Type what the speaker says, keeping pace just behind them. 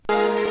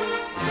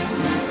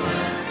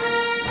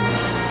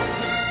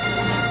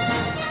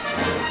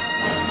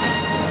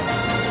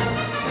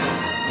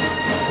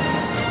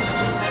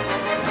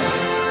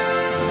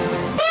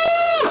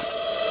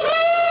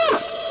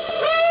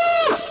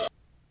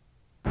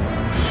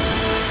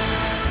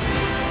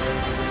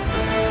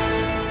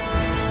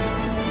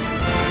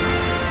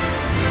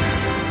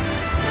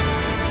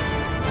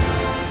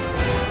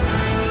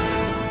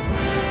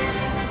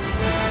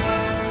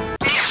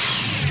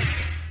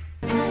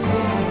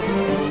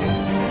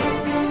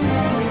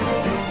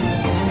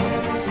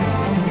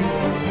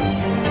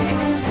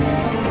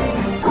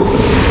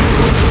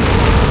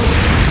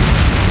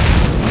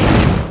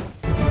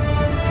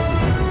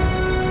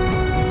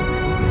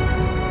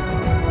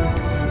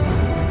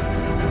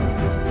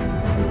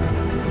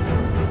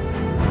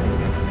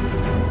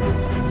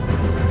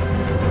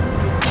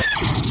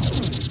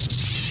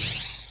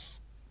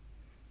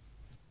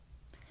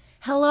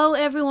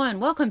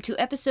everyone. Welcome to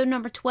episode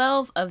number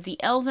 12 of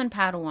the Elven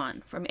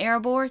Padawan, from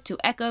Erebor to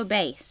Echo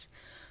Base.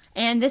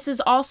 And this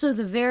is also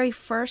the very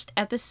first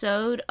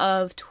episode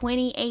of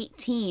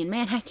 2018.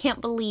 Man, I can't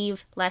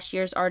believe last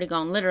year's already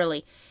gone.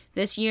 Literally,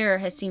 this year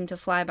has seemed to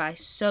fly by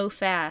so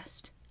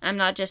fast. I'm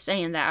not just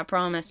saying that, I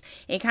promise.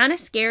 It kind of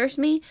scares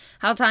me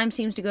how time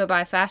seems to go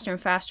by faster and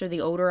faster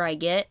the older I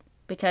get,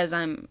 because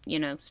I'm,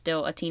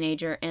 still a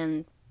teenager,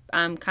 and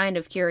I'm kind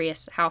of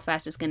curious how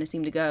fast it's going to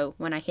seem to go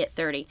when I hit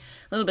 30.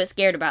 A little bit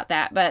scared about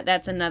that, but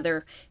that's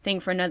another thing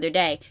for another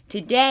day.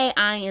 Today,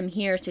 I am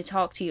here to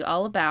talk to you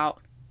all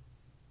about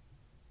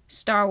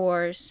Star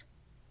Wars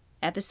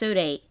Episode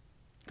 8,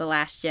 The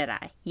Last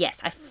Jedi.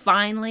 Yes, I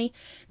finally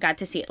got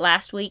to see it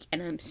last week,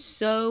 and I'm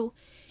so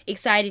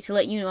excited to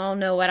let you all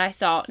know what I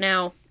thought.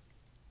 Now,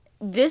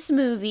 this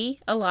movie,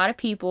 a lot of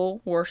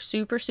people were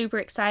super, super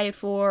excited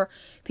for.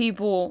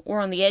 People were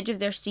on the edge of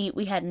their seat.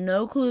 We had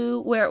no clue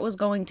where it was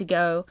going to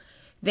go.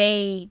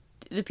 The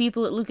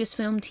people at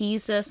Lucasfilm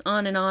teased us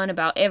on and on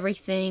about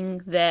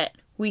everything that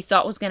we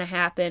thought was going to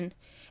happen.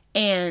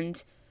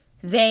 And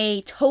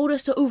they told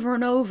us over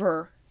and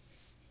over,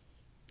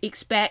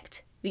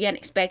 expect the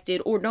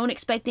unexpected, or don't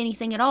expect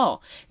anything at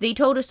all. They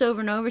told us over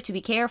and over to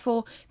be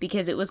careful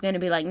because it was going to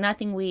be like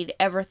nothing we'd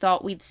ever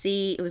thought we'd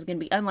see. It was going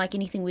to be unlike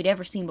anything we'd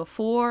ever seen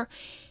before.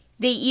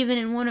 They even,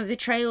 in one of the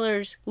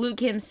trailers,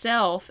 Luke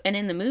himself, and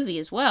in the movie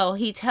as well,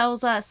 he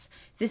tells us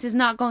this is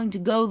not going to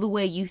go the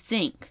way you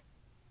think.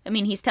 I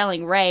mean, he's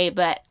telling Rey,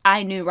 but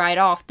I knew right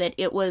off that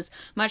it was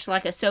much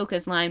like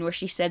Ahsoka's line where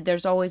she said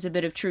there's always a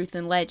bit of truth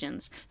in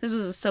legends. This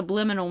was a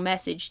subliminal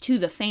message to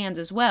the fans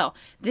as well.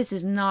 This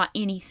is not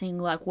anything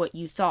like what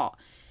you thought.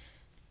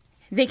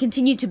 They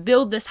continued to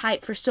build this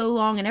hype for so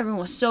long, and everyone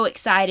was so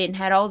excited and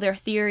had all their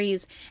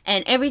theories.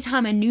 And every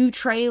time a new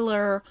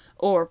trailer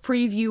or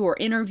preview or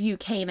interview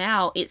came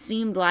out, it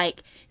seemed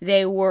like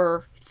they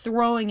were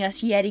throwing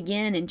us yet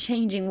again and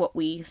changing what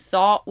we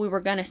thought we were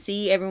going to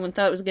see. Everyone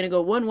thought it was going to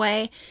go one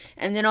way,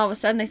 and then all of a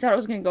sudden they thought it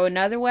was going to go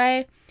another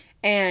way,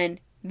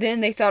 and then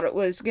they thought it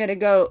was going to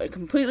go a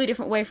completely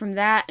different way from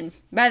that, and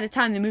by the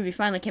time the movie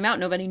finally came out,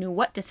 nobody knew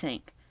what to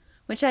think,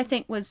 which I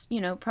think was,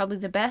 probably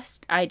the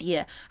best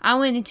idea. I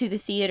went into the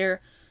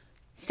theater,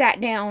 sat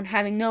down,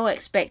 having no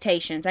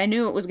expectations. I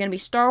knew it was going to be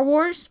Star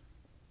Wars.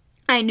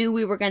 I knew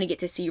we were going to get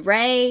to see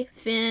Rey,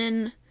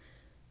 Finn,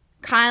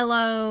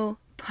 Kylo,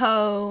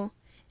 Poe,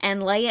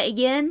 and Leia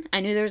again. I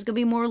knew there was going to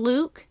be more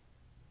Luke,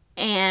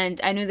 and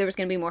I knew there was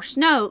going to be more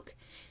Snoke,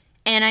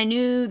 and I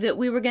knew that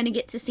we were going to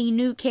get to see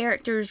new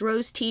characters,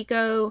 Rose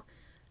Tico,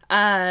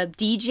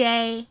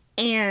 DJ,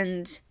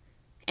 and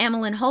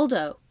Amilyn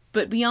Holdo.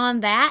 But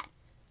beyond that,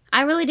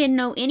 I really didn't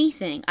know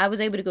anything. I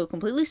was able to go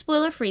completely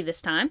spoiler-free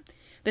this time,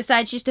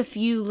 besides just a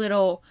few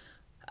little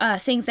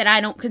things that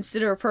I don't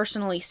consider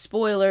personally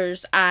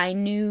spoilers. I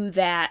knew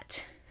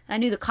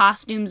the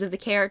costumes of the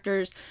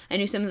characters. I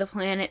knew some of the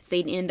planets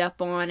they'd end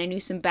up on. I knew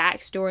some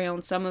backstory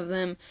on some of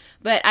them,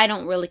 but I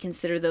don't really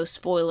consider those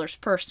spoilers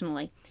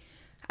personally.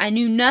 I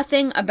knew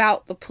nothing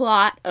about the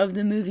plot of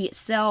the movie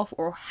itself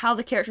or how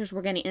the characters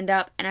were going to end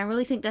up, and I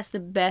really think that's the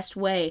best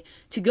way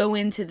to go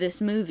into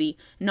this movie,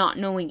 not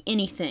knowing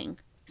anything.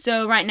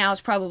 So right now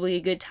is probably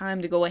a good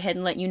time to go ahead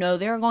and let you know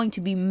there are going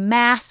to be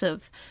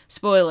massive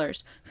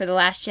spoilers for The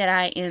Last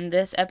Jedi in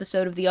this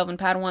episode of The Elven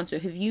Padawan, so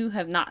if you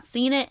have not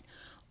seen it,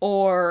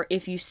 or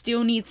if you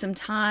still need some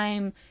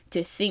time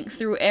to think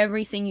through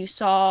everything you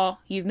saw,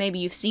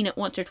 you've seen it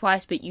once or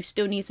twice, but you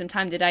still need some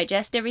time to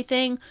digest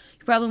everything,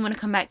 you probably want to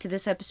come back to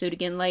this episode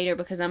again later,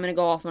 because I'm going to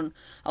go off on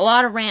a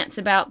lot of rants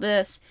about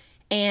this,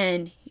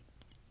 and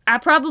I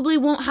probably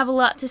won't have a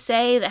lot to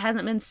say that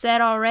hasn't been said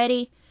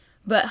already,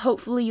 but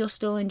hopefully you'll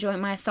still enjoy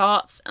my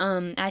thoughts.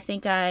 I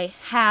think I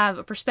have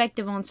a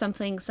perspective on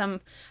something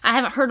I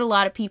haven't heard a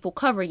lot of people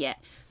cover yet,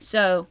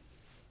 so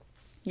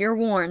you're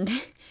warned.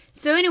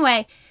 So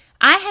anyway,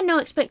 I had no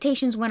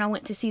expectations when I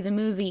went to see the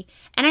movie,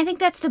 and I think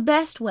that's the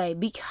best way,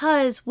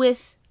 because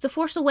with The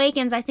Force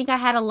Awakens, I think I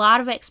had a lot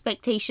of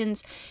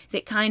expectations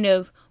that kind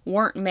of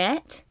weren't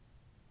met.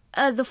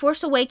 The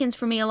Force Awakens,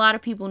 for me, a lot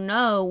of people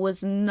know,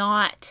 was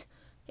not...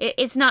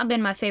 It's not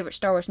been my favorite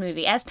Star Wars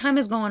movie. As time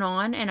has gone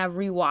on and I've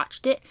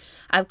rewatched it,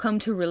 I've come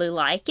to really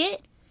like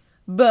it.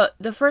 But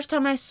the first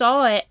time I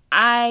saw it,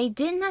 I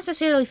didn't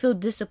necessarily feel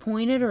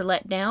disappointed or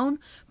let down,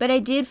 but I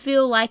did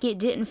feel like it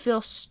didn't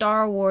feel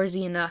Star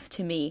Wars-y enough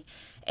to me.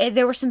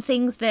 There were some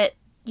things that,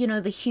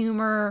 the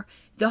humor,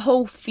 the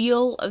whole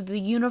feel of the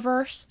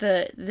universe,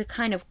 the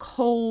kind of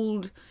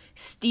cold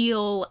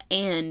steel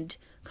and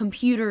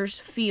computers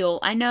feel.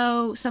 I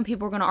know some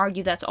people are going to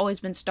argue that's always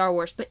been Star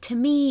Wars, but to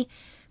me,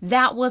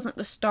 that wasn't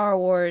the Star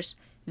Wars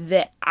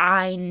that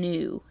I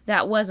knew.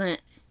 That wasn't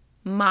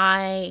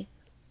my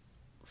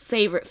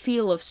favorite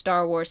feel of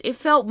Star Wars. It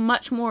felt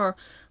much more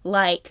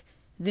like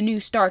the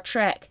new Star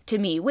Trek to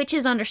me, which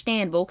is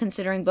understandable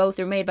considering both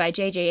are made by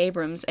J.J.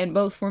 Abrams and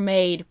both were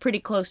made pretty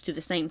close to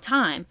the same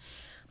time.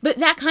 But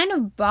that kind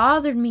of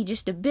bothered me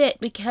just a bit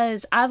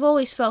because I've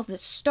always felt that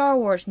Star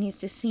Wars needs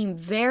to seem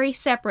very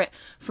separate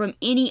from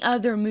any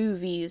other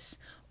movies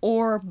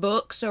or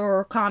books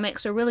or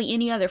comics or really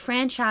any other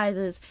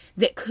franchises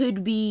that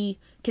could be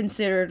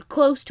considered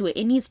close to it.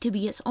 It needs to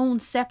be its own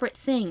separate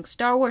thing.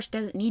 Star Wars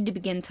doesn't need to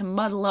begin to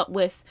muddle up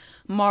with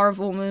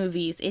Marvel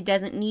movies. It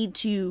doesn't need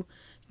to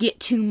get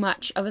too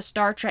much of a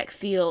Star Trek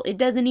feel. It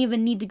doesn't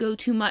even need to go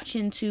too much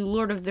into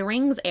Lord of the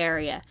Rings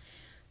area.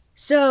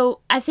 So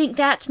I think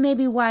that's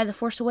maybe why The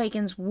Force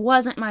Awakens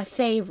wasn't my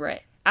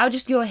favorite. I'll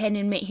just go ahead and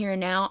admit here and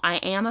now, I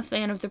am a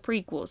fan of the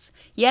prequels.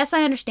 Yes,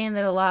 I understand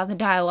that a lot of the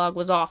dialogue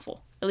was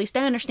awful. At least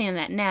I understand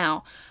that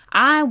now.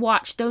 I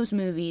watched those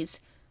movies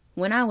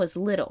when I was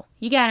little.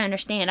 You gotta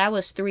understand, I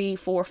was 3,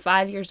 4,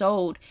 5 years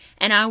old,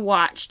 and I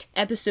watched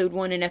episode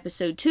 1 and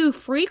episode 2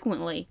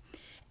 frequently.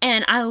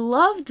 And I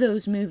loved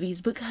those movies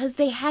because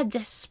they had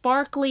this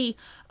sparkly,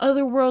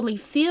 otherworldly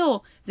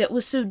feel that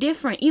was so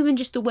different. Even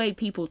just the way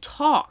people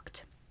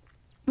talked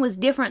was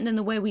different than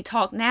the way we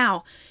talk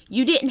now.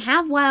 You didn't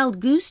have wild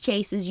goose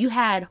chases, you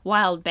had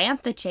wild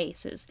bantha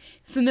chases.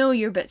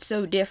 Familiar but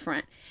so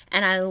different.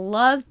 And I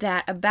loved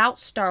that about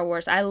Star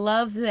Wars. I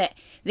loved that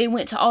they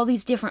went to all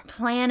these different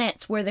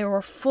planets where they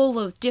were full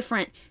of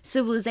different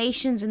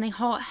civilizations and they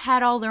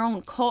had all their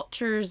own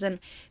cultures and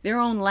their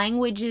own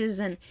languages.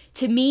 And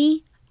to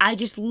me, I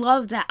just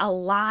love that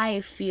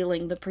alive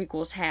feeling the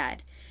prequels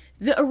had.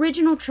 The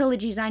original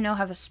trilogies I know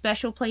have a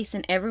special place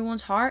in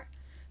everyone's heart,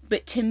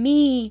 but to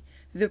me,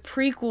 the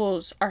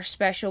prequels are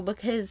special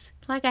because,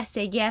 like I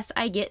said, yes,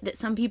 I get that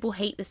some people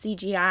hate the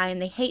CGI and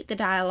they hate the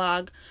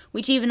dialogue,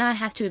 which even I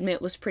have to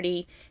admit was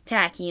pretty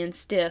tacky and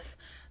stiff.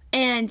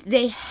 And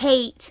they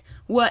hate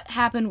what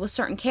happened with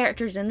certain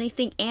characters and they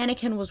think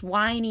Anakin was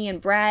whiny and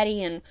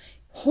bratty and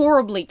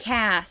horribly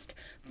cast.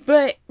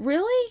 But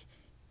really,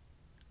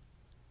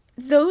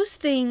 those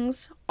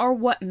things are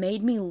what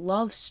made me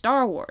love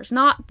Star Wars.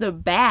 Not the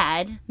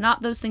bad,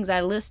 not those things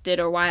I listed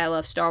or why I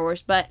love Star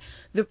Wars, but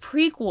the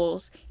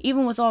prequels,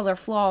 even with all their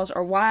flaws,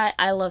 are why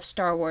I love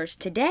Star Wars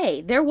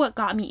today. They're what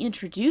got me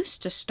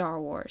introduced to Star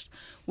Wars.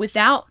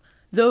 Without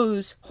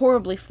those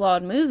horribly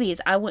flawed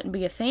movies, I wouldn't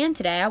be a fan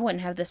today. I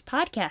wouldn't have this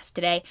podcast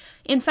today.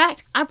 In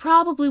fact, I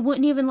probably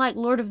wouldn't even like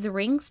Lord of the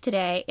Rings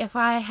today if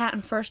I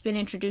hadn't first been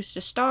introduced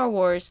to Star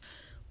Wars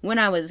when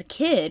I was a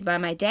kid by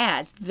my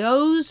dad.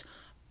 Those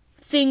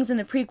things in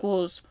the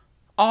prequels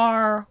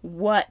are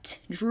what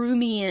drew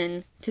me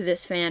in to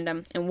this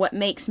fandom and what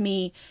makes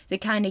me the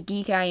kind of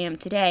geek I am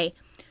today.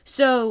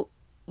 So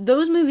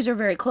those movies are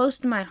very close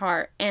to my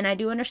heart, and I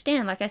do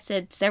understand, like I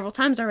said several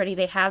times already,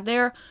 they have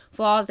their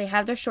flaws, they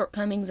have their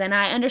shortcomings, and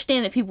I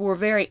understand that people were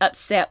very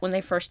upset when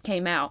they first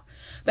came out.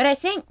 But I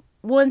think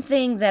one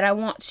thing that I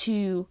want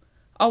to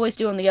always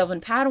do on the Elven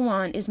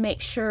Padawan is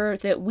make sure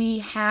that we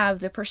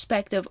have the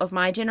perspective of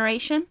my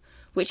generation,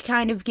 which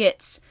kind of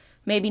gets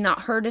maybe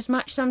not heard as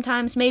much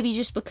sometimes, maybe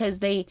just because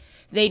they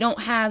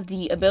don't have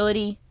the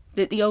ability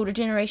that the older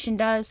generation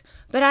does.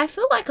 But I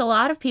feel like a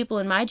lot of people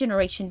in my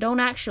generation don't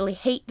actually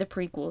hate the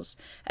prequels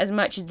as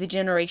much as the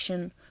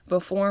generation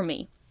before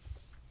me.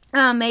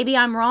 Maybe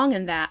I'm wrong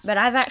in that, but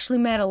I've actually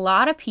met a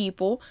lot of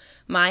people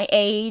my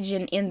age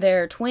and in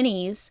their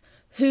 20s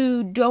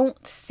who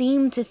don't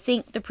seem to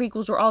think the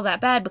prequels were all that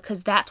bad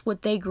because that's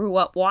what they grew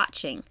up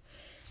watching.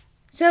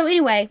 So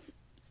anyway,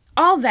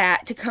 all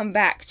that to come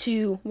back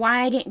to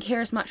why I didn't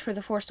care as much for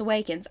The Force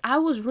Awakens. I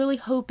was really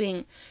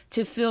hoping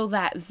to feel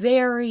that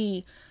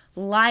very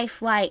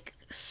lifelike,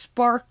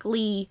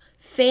 sparkly,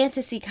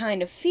 fantasy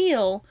kind of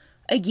feel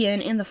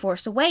again in The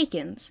Force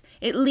Awakens.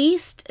 At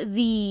least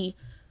the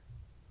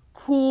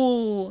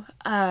cool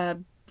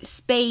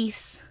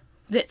space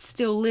that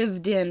still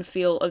lived in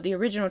feel of the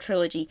original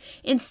trilogy.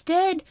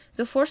 Instead,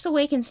 The Force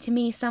Awakens to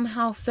me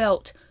somehow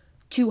felt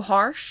too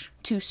harsh,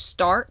 too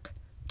stark,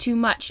 too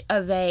much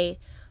of a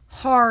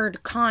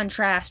hard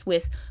contrast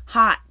with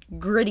hot,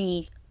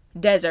 gritty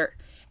desert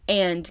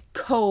and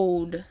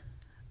cold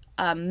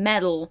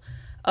metal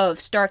of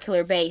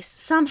Starkiller Base.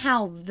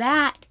 Somehow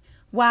that,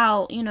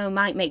 while,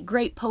 might make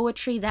great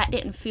poetry, that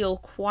didn't feel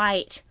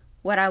quite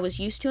what I was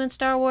used to in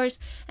Star Wars,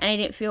 and I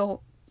didn't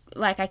feel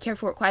like I cared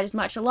for it quite as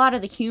much. A lot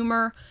of the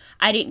humor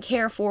I didn't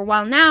care for,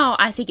 while now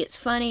I think it's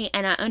funny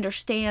and I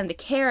understand the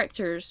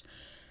characters.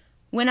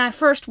 When I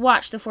first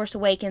watched The Force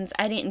Awakens,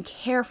 I didn't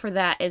care for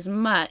that as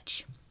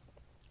much.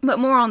 But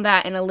more on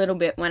that in a little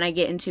bit when I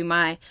get into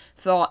my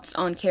thoughts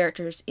on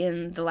characters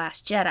in The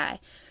Last Jedi.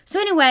 So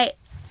anyway,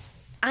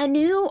 I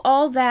knew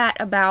all that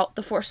about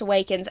The Force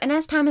Awakens, and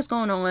as time has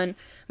gone on,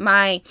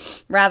 my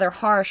rather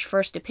harsh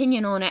first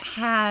opinion on it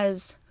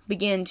has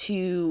begun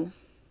to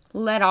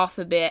let off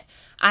a bit.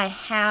 I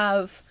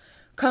have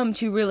come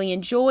to really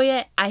enjoy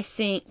it. I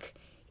think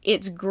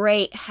it's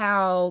great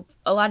how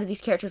a lot of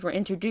these characters were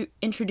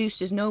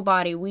introduced as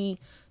nobody. We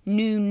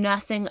knew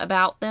nothing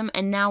about them,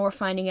 and now we're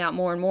finding out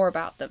more and more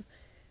about them.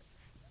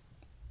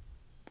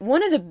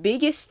 One of the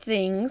biggest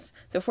things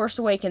The Force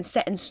Awakens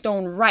set in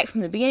stone right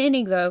from the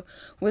beginning, though,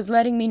 was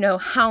letting me know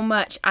how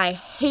much I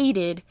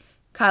hated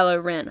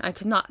Kylo Ren. I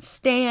could not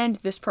stand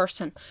this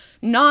person.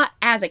 Not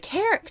as a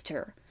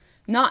character,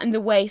 not in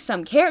the way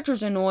some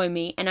characters annoy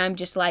me, and I'm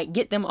just like,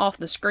 get them off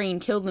the screen,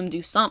 kill them,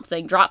 do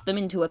something, drop them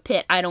into a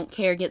pit, I don't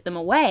care, get them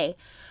away.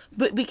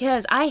 but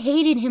because I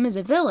hated him as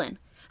a villain.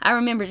 I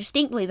remember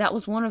distinctly that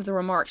was one of the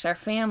remarks our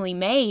family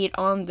made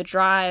on the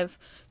drive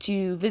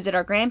to visit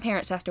our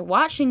grandparents after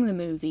watching the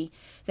movie.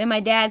 Then my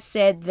dad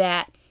said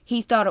that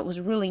he thought it was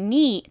really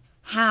neat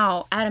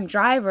how Adam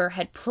Driver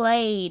had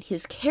played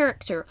his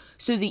character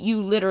so that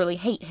you literally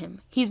hate him.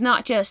 He's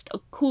not just a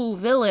cool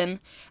villain,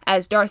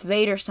 as Darth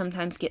Vader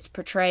sometimes gets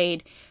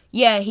portrayed.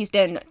 Yeah, he's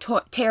done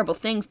terrible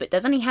things, but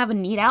doesn't he have a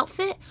neat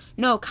outfit?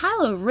 No,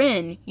 Kylo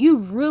Ren, you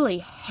really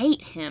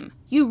hate him.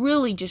 You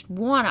really just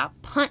want to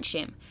punch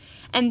him.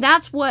 And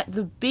that's what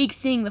the big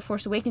thing The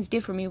Force Awakens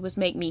did for me, was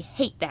make me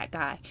hate that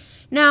guy.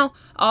 Now,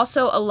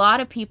 also, a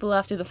lot of people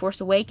after The Force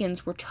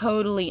Awakens were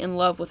totally in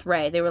love with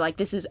Rey. They were like,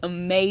 this is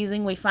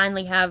amazing. We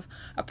finally have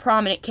a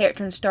prominent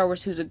character in Star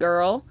Wars who's a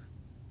girl.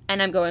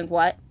 And I'm going,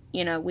 what?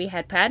 You know, we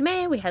had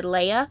Padme, we had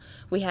Leia,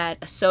 we had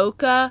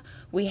Ahsoka,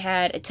 we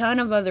had a ton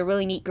of other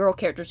really neat girl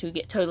characters who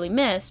get totally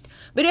missed.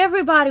 But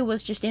everybody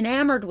was just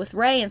enamored with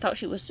Rey and thought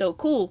she was so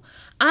cool.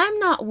 I'm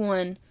not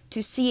one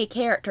to see a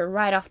character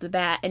right off the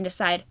bat and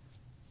decide,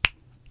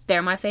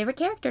 they're my favorite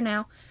character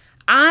now.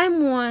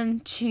 I'm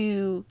one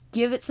to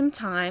give it some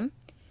time,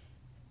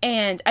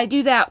 and I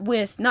do that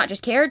with not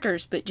just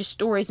characters, but just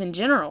stories in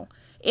general.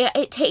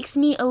 It takes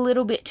me a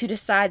little bit to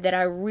decide that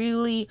I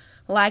really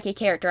like a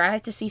character. I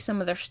have to see some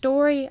of their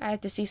story, I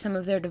have to see some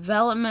of their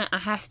development, I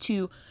have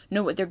to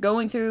know what they're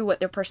going through, what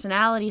their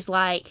personality's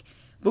like,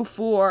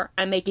 before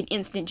I make an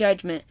instant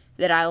judgment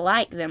that I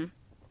like them.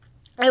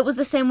 It was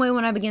the same way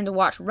when I began to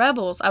watch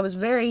Rebels. I was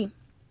very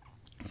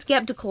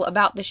skeptical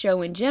about the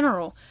show in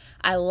general.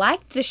 I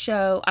liked the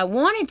show, I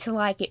wanted to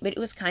like it, but it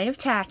was kind of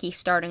tacky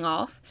starting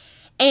off.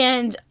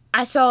 And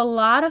I saw a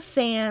lot of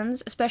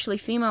fans, especially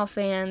female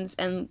fans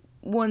and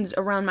ones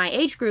around my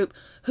age group,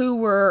 who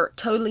were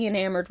totally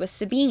enamored with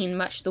Sabine,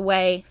 much the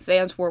way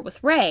fans were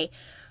with Rey.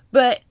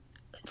 But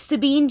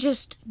Sabine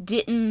just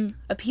didn't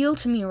appeal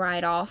to me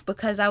right off,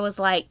 because I was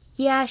like,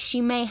 yeah, she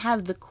may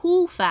have the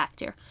cool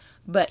factor,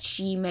 but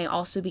she may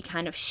also be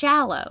kind of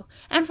shallow.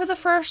 And for the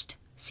first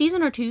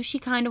season or two, she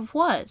kind of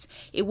was.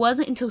 It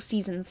wasn't until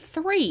season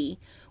 3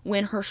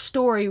 when her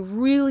story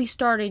really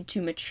started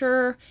to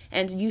mature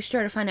and you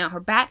started finding out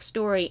her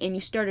backstory and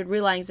you started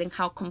realizing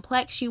how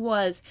complex she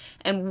was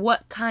and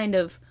what kind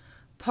of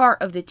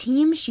part of the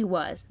team she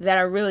was, that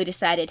I really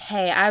decided,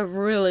 hey, I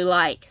really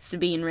like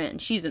Sabine Wren.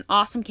 She's an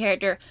awesome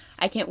character.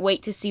 I can't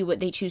wait to see what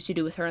they choose to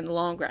do with her in the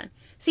long run.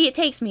 See, it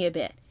takes me a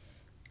bit.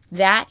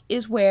 That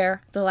is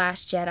where The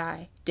Last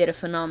Jedi did a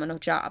phenomenal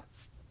job.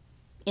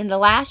 In The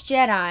Last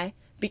Jedi,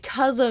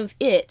 because of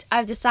it,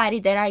 I've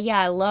decided that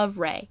I love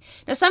Rey.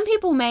 Now, some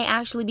people may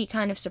actually be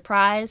kind of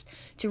surprised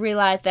to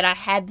realize that I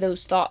had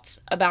those thoughts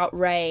about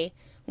Rey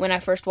when I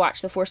first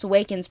watched The Force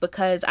Awakens,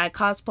 because I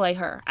cosplay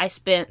her. I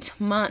spent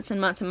months and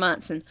months and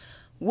months and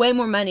way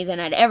more money than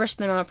I'd ever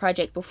spent on a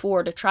project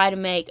before to try to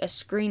make a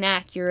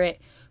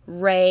screen-accurate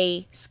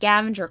Rey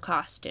scavenger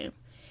costume.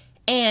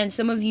 And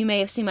some of you may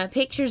have seen my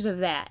pictures of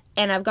that,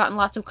 and I've gotten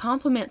lots of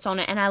compliments on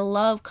it, and I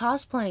love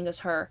cosplaying as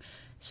her.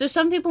 So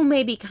some people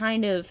may be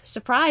kind of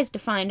surprised to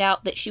find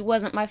out that she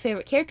wasn't my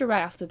favorite character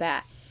right off the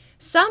bat.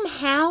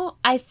 Somehow,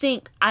 I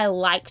think I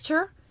liked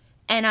her,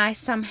 and I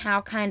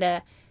somehow kind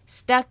of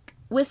stuck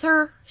with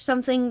her.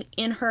 Something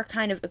in her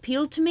kind of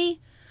appealed to me,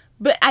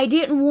 but I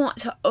didn't want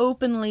to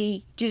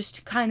openly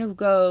just kind of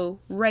go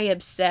Rey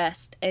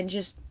obsessed and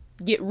just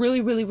get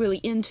really, really, really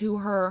into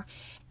her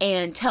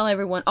and tell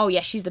everyone, oh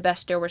yeah, she's the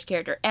best Star Wars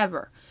character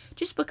ever.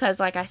 Just because,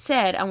 like I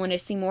said, I wanted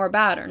to see more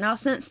about her. Now,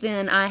 since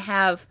then, I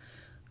have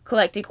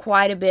collected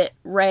quite a bit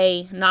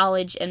Rey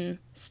knowledge and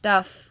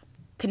stuff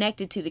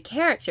connected to the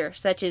character,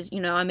 such as,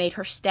 I made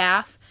her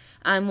staff.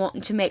 I'm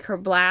wanting to make her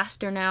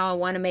blaster now. I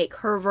want to make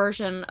her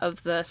version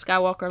of the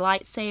Skywalker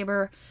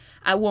lightsaber.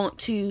 I want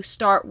to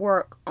start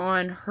work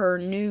on her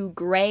new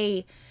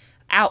gray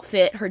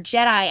outfit, her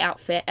Jedi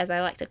outfit, as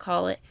I like to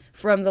call it,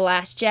 from The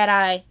Last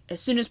Jedi.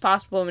 As soon as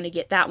possible, I'm going to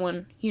get that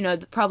one,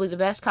 probably the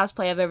best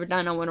cosplay I've ever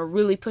done. I want to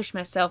really push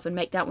myself and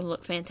make that one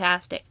look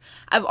fantastic.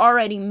 I've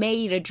already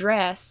made a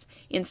dress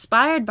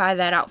inspired by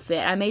that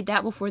outfit. I made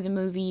that before the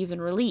movie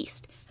even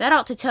released. That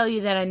ought to tell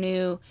you that I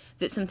knew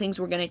that some things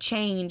were going to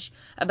change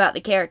about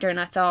the character, and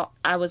I thought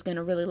I was going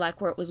to really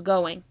like where it was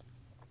going.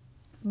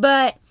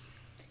 But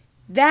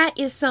that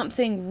is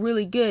something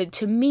really good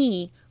to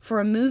me, for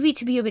a movie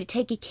to be able to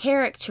take a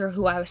character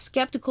who I was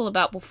skeptical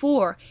about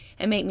before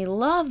and make me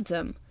love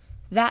them.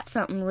 That's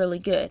something really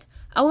good.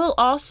 I will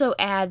also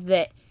add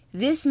that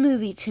this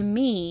movie, to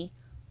me,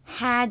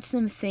 had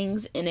some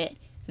things in it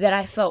that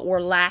I felt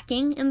were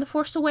lacking in The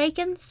Force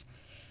Awakens,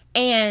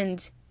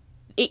 and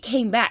it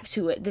came back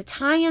to it. The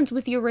tie-ins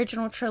with the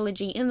original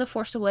trilogy in The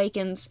Force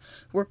Awakens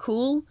were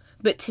cool,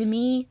 but to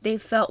me, they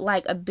felt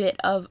like a bit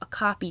of a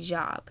copy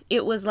job.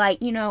 It was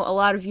like, a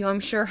lot of you, I'm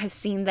sure, have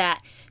seen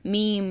that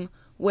meme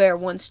where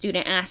one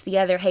student asked the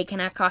other, hey, can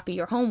I copy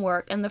your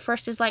homework? And the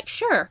first is like,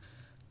 sure.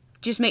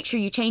 Just make sure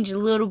you change it a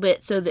little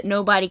bit so that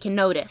nobody can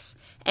notice.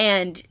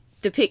 And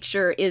the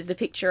picture is the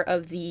picture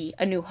of the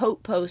A New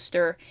Hope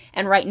poster,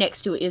 and right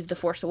next to it is the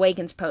Force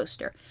Awakens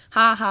poster.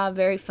 Ha ha,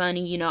 very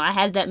funny. You know, I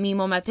had that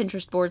meme on my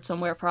Pinterest board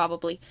somewhere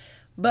probably.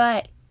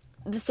 But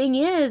the thing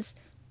is,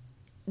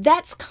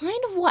 that's kind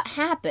of what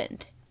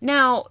happened.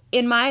 Now,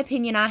 in my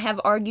opinion, I have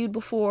argued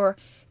before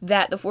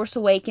that The Force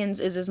Awakens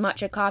is as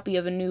much a copy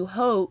of A New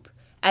Hope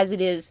as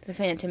it is The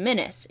Phantom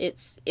Menace.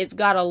 It's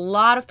got a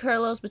lot of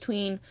parallels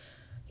between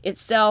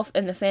itself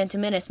and The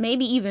Phantom Menace,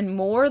 maybe even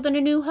more than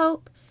A New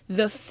Hope.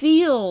 The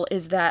feel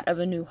is that of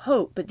A New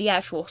Hope, but the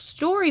actual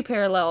story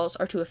parallels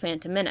are to A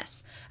Phantom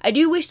Menace. I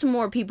do wish some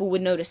more people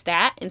would notice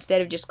that,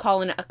 instead of just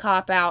calling it a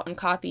cop-out and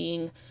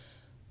copying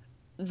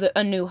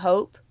A New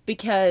Hope,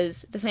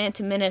 because The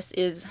Phantom Menace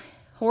is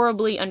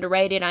horribly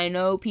underrated. I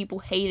know people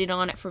hated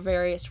on it for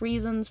various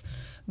reasons,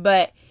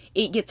 but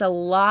it gets a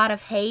lot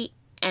of hate,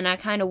 and I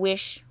kind of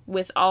wish,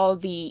 with all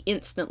the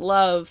instant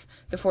love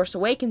The Force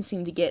Awakens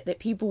seemed to get, that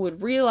people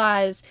would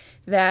realize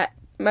that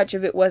much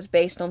of it was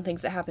based on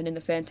things that happened in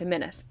The Phantom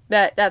Menace.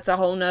 That's a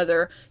whole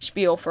nother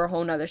spiel for a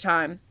whole nother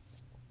time.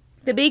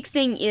 The big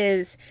thing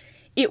is,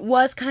 it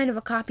was kind of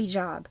a copy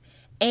job,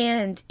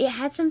 and it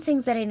had some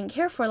things that I didn't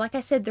care for. Like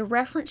I said, the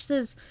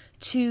references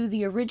to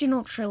the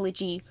original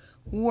trilogy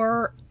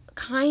were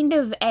kind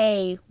of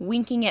a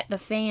winking at the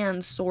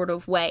fans sort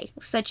of way,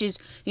 such as,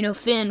 you know,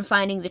 Finn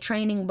finding the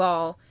training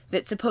ball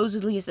that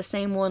supposedly is the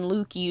same one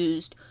Luke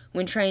used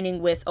when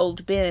training with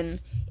old Ben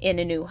in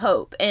A New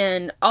Hope,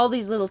 and all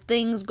these little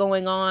things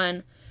going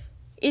on.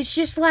 It's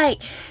just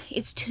like,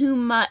 it's too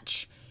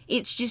much.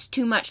 It's just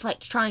too much like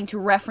trying to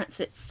reference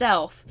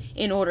itself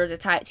in order to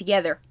tie it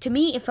together. To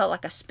me, it felt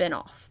like a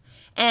spin-off.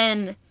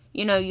 And,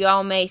 you know,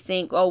 y'all may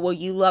think, oh, well,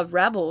 you love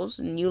Rebels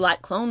and you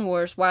like Clone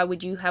Wars, why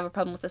would you have a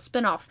problem with a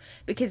spin-off?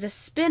 Because a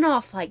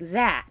spin-off like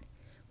that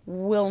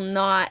will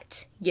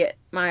not get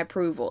my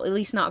approval, at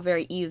least not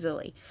very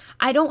easily.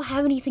 I don't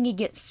have anything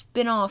against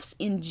spin-offs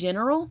in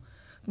general,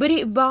 but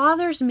it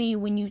bothers me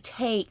when you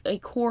take a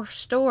core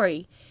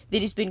story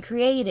that has been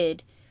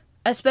created,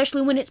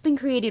 especially when it's been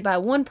created by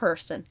one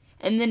person,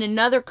 and then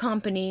another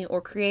company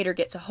or creator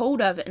gets a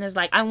hold of it and is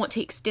like, I want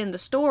to extend the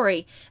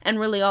story, and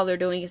really all they're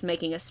doing is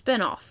making a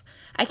spin-off.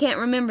 I can't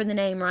remember the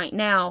name right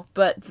now,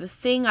 but the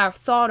thing I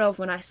thought of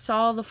when I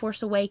saw The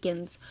Force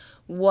Awakens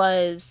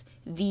was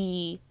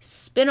the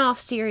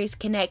spin-off series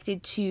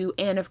connected to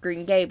Anne of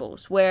Green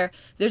Gables, where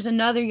there's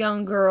another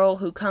young girl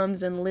who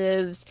comes and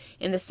lives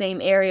in the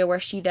same area where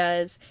she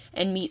does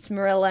and meets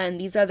Marilla and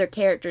these other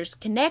characters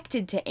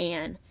connected to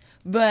Anne,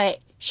 but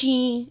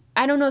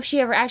I don't know if she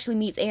ever actually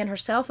meets Anne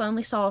herself. I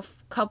only saw a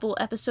couple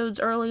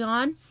episodes early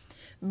on,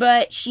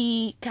 but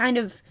she kind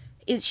of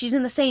she's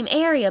in the same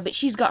area, but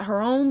she's got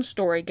her own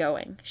story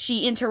going.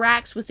 She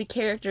interacts with the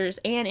characters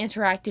Anne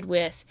interacted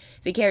with,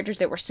 the characters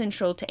that were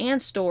central to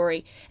Anne's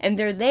story, and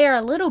they're there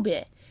a little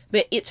bit,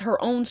 but it's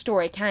her own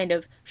story kind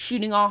of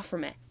shooting off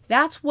from it.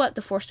 That's what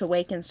The Force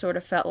Awakens sort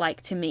of felt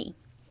like to me.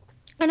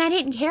 And I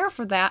didn't care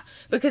for that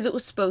because it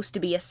was supposed to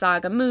be a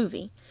saga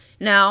movie.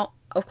 Now,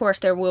 of course,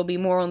 there will be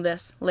more on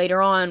this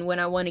later on when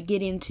I want to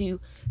get into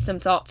some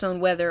thoughts on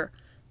whether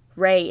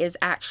Rey is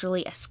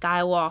actually a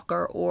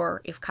Skywalker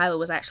or if Kylo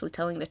was actually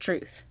telling the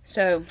truth.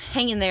 So,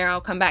 hang in there,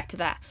 I'll come back to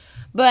that.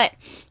 But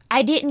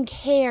I didn't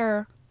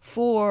care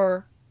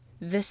for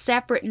the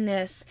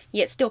separateness,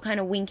 yet still kind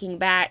of winking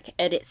back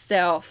at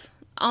itself.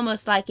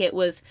 Almost like it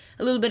was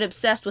a little bit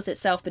obsessed with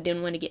itself but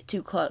didn't want to get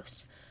too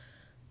close.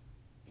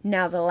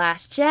 Now, The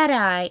Last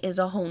Jedi is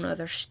a whole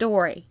nother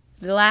story.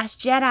 The Last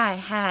Jedi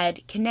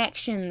had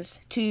connections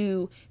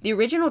to the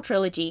original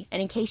trilogy,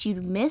 and in case you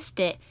missed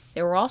it,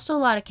 there were also a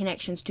lot of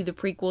connections to the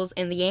prequels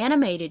and the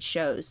animated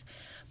shows.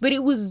 But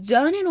it was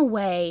done in a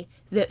way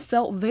that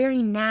felt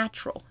very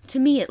natural, to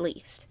me at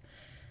least.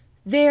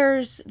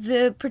 There's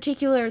the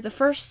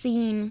first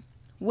scene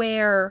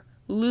where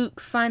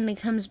Luke finally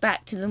comes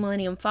back to the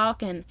Millennium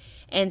Falcon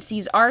and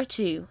sees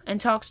R2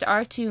 and talks to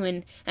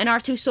R2, and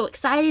R2's so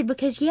excited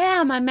because,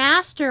 yeah, my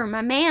master,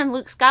 my man,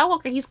 Luke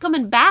Skywalker, he's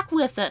coming back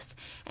with us.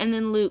 And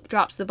then Luke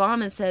drops the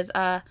bomb and says,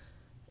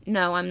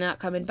 no, I'm not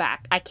coming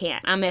back. I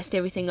can't. I messed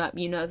everything up.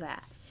 You know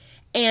that.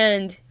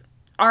 And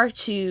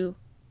R2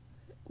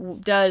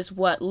 does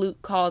what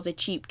Luke calls a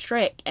cheap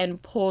trick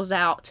and pulls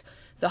out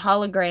the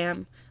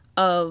hologram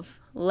of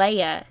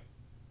Leia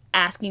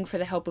asking for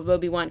the help of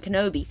Obi-Wan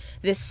Kenobi.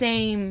 The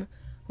same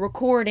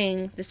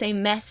recording, the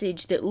same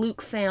message that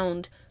Luke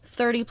found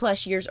 30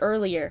 plus years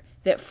earlier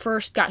that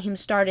first got him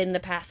started in the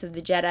path of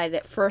the Jedi,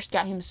 that first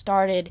got him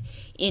started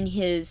in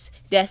his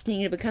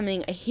destiny to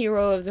becoming a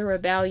hero of the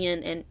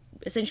rebellion and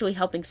essentially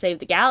helping save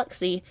the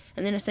galaxy,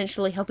 and then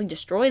essentially helping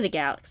destroy the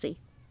galaxy,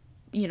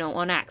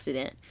 on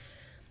accident.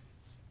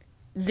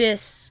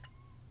 This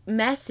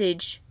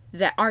message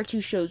that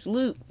R2 shows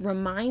Luke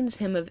reminds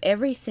him of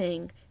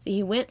everything that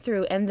he went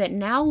through, and that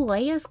now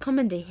Leia's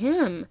coming to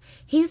him.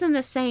 He's in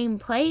the same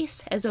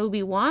place as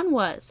Obi-Wan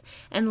was,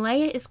 and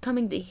Leia is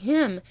coming to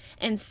him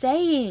and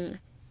saying,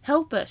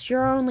 help us,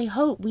 you're our only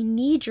hope, we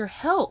need your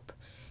help.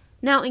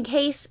 Now, in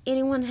case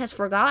anyone has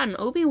forgotten,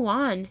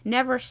 Obi-Wan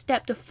never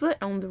stepped a foot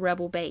on the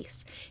rebel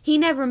base. He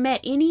never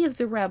met any of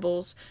the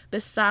rebels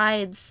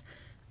besides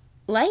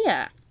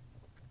Leia.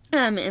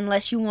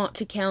 Unless you want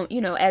to count,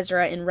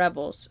 Ezra and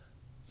Rebels.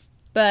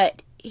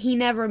 But he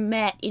never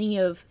met any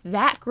of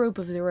that group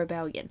of the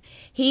rebellion.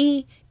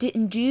 He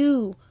didn't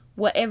do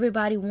what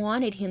everybody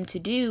wanted him to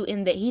do,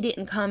 in that he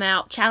didn't come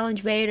out,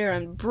 challenge Vader,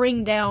 and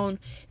bring down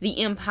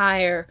the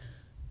Empire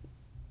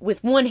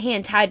with one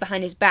hand tied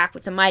behind his back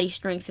with the mighty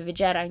strength of a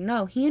Jedi.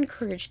 No, he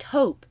encouraged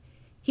hope.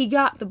 He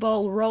got the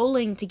ball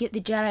rolling to get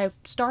the Jedi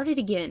started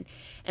again.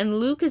 And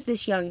Luke is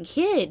this young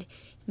kid.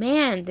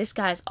 Man, this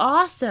guy's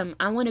awesome.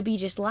 I want to be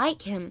just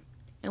like him.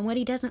 And what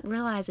he doesn't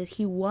realize is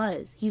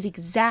he's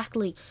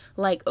exactly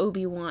like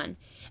Obi-Wan.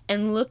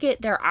 And look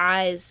at their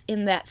eyes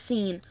in that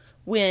scene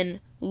when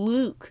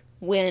R2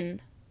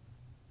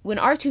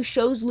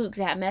 shows Luke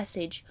that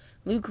message.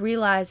 Luke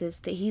realizes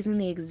that he's in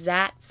the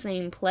exact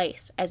same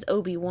place as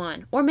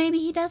Obi-Wan. Or maybe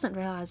he doesn't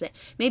realize it.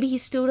 Maybe he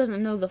still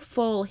doesn't know the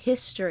full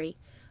history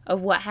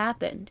of what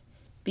happened.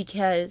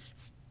 Because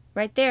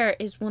right there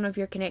is one of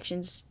your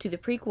connections to the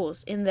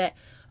prequels, in that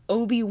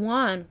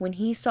Obi-Wan, when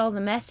he saw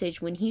the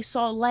message, when he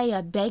saw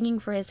Leia begging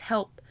for his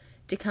help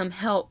to come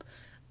help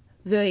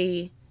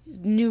the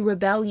new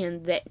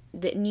rebellion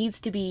that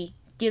needs to be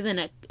given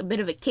a bit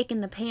of a kick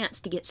in the pants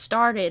to get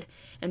started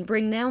and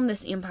bring down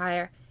this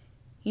empire,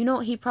 you know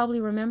what he probably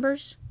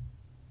remembers?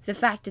 The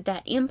fact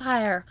that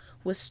empire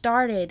was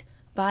started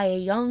by a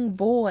young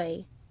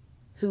boy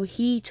who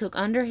he took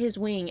under his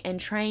wing and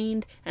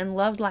trained and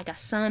loved like a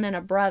son and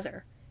a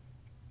brother,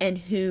 and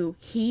who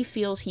he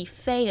feels he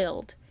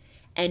failed,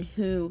 and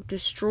who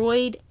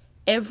destroyed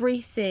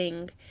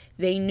everything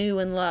they knew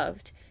and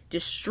loved,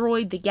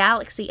 destroyed the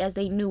galaxy as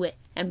they knew it,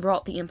 and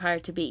brought the Empire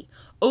to be.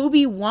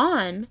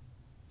 Obi-Wan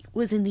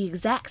was in the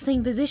exact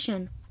same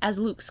position as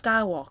Luke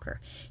Skywalker.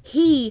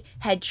 He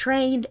had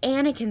trained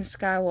Anakin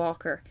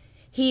Skywalker.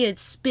 He had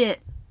spent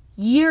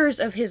years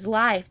of his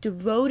life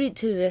devoted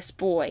to this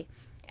boy,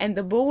 and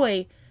the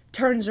boy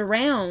turns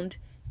around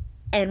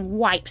and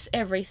wipes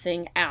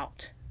everything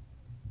out.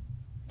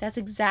 That's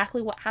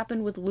exactly what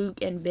happened with Luke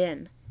and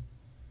Ben.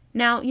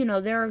 Now,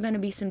 there are going to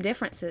be some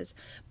differences,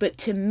 but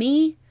to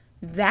me,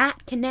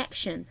 that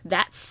connection,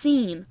 that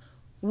scene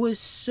was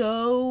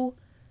so...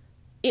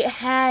 It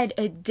had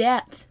a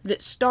depth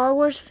that Star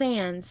Wars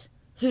fans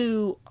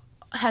who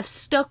have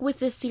stuck with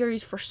this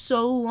series for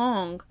so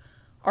long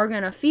are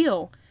going to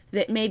feel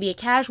that maybe a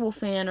casual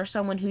fan or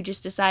someone who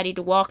just decided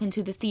to walk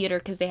into the theater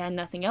because they had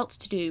nothing else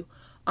to do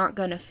aren't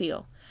going to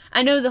feel.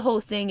 I know the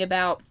whole thing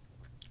about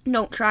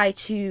don't try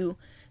to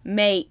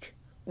make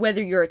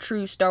whether you're a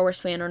true Star Wars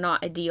fan or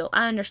not a deal.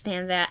 I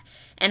understand that,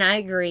 and I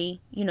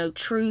agree.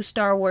 True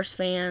Star Wars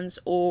fans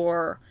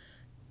or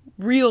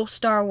real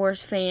Star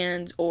Wars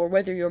fans, or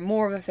whether you're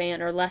more of a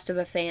fan or less of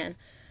a fan.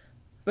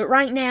 But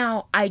right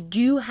now, I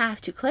do have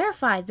to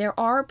clarify, there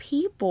are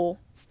people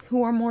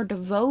who are more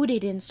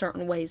devoted in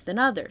certain ways than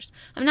others.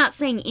 I'm not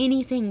saying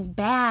anything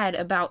bad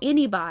about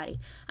anybody.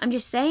 I'm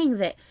just saying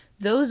that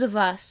those of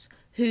us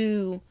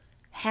who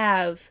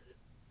have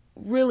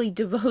really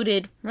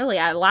devoted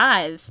our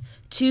lives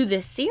to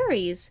this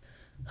series,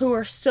 who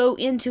are so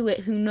into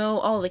it, who know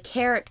all the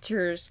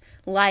characters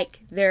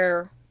like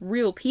they're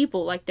real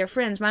people, like they're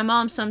friends. My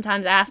mom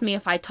sometimes asks me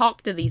if I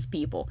talk to these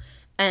people,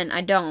 and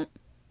I don't,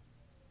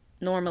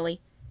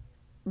 normally.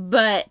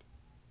 But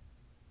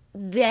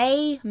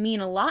they mean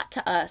a lot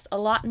to us, a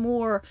lot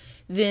more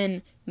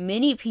than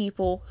many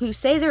people who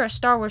say they're a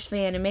Star Wars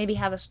fan and maybe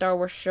have a Star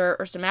Wars shirt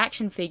or some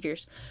action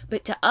figures.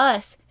 But to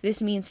us,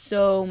 this means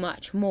so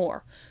much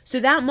more. So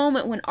that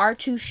moment when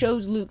R2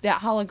 shows Luke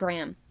that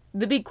hologram,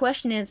 the big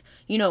question is,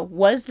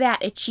 was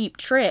that a cheap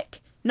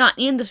trick? Not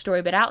in the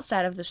story, but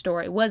outside of the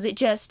story. Was it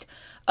just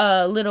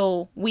a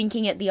little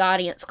winking at the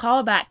audience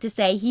callback to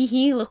say,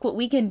 hee, look what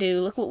we can do,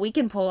 look what we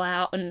can pull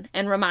out,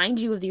 and remind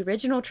you of the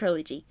original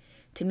trilogy?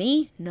 To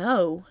me,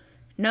 no.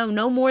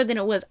 No more than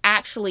it was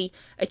actually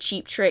a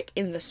cheap trick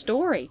in the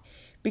story.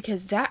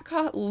 Because that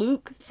got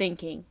Luke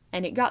thinking,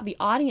 and it got the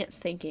audience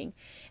thinking,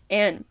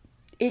 and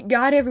it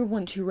got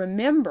everyone to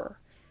remember.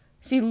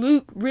 See,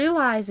 Luke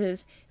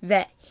realizes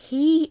that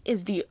he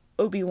is the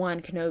Obi-Wan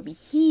Kenobi.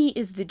 He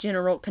is the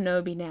General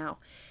Kenobi now.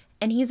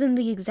 And he's in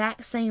the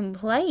exact same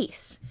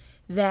place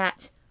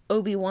that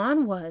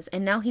Obi-Wan was.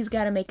 And now he's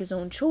got to make his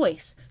own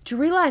choice. To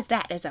realize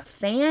that as a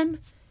fan,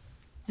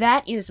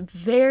 that is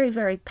very,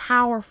 very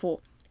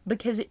powerful,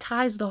 because it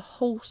ties the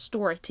whole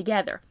story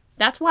together.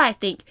 That's why I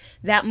think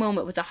that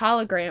moment with the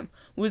hologram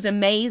was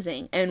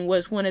amazing and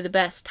was one of the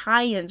best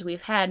tie-ins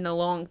we've had in a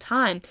long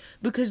time,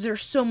 because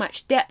there's so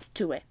much depth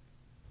to it.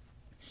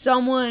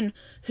 Someone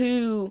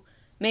who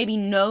maybe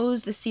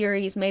knows the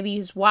series, maybe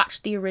has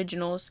watched the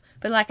originals,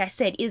 but like I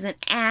said, isn't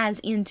as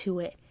into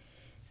it,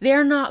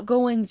 they're not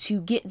going to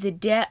get the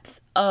depth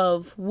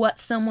of what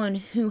someone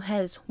who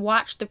has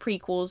watched the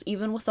prequels,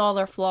 even with all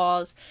their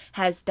flaws,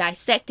 has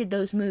dissected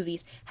those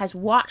movies, has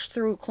watched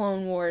through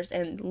Clone Wars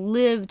and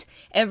lived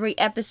every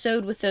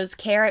episode with those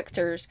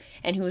characters,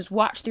 and who has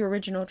watched the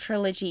original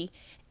trilogy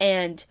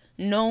and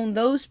known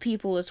those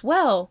people as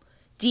well,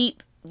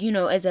 deep,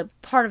 as a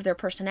part of their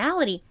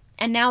personality.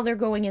 And now they're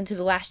going into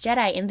The Last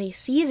Jedi and they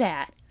see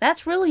that.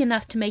 That's really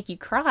enough to make you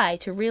cry,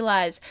 to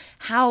realize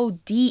how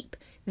deep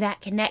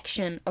that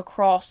connection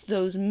across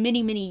those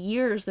many, many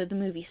years that the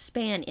movie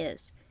span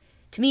is.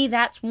 To me,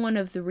 that's one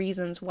of the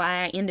reasons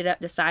why I ended up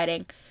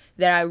deciding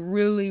that I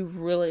really,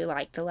 really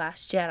like The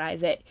Last Jedi,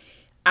 that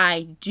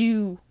I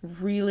do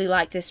really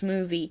like this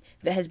movie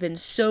that has been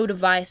so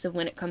divisive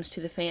when it comes to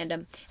the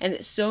fandom, and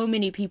that so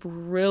many people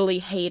really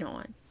hate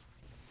on.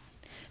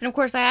 And of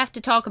course, I have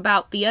to talk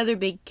about the other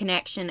big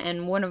connection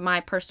and one of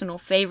my personal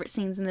favorite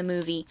scenes in the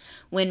movie,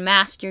 when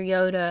Master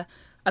Yoda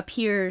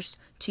appears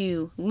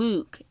to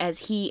Luke as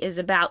he is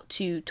about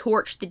to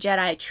torch the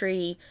Jedi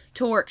tree,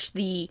 torch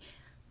the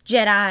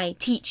Jedi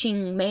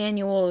teaching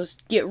manuals,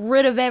 get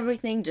rid of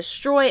everything,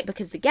 destroy it,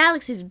 because the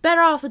galaxy is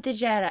better off with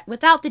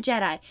without the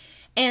Jedi.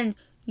 And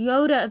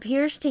Yoda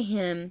appears to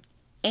him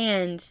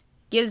and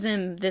gives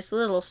him this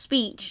little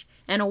speech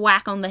and a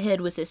whack on the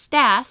head with his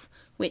staff,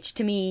 which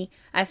to me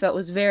I felt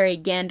was very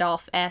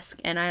Gandalf-esque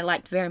and I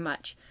liked very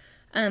much.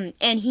 And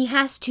he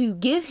has to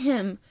give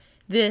him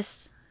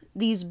these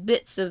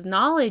bits of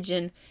knowledge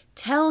and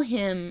tell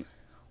him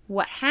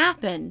what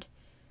happened.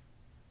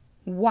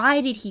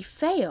 Why did he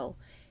fail?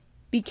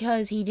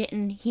 Because he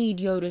didn't heed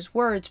Yoda's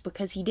words,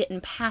 because he didn't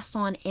pass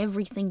on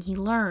everything he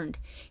learned.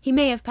 He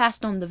may have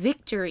passed on the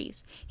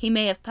victories, he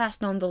may have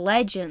passed on the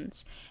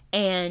legends,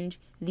 and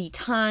the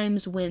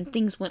times when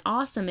things went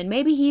awesome, and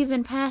maybe he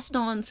even passed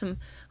on some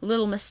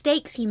little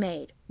mistakes he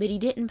made, but he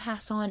didn't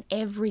pass on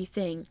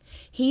everything.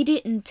 He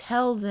didn't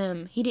tell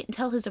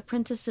his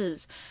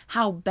apprentices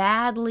how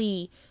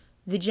badly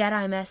the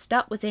Jedi messed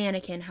up with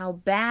Anakin, how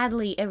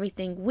badly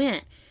everything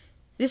went.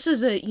 This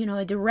was a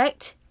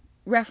direct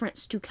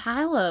reference to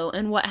Kylo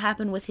and what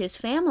happened with his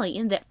family,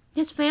 in that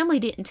his family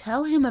didn't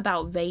tell him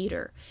about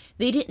Vader.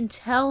 They didn't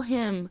tell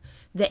him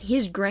that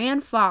his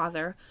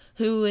grandfather,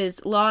 who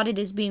is lauded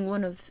as being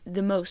one of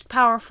the most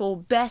powerful,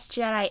 best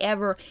Jedi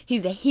ever,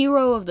 he's a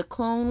hero of the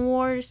Clone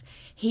Wars,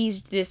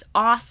 he's this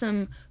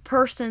awesome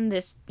person,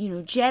 this,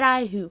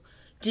 Jedi who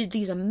did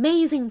these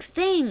amazing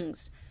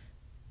things.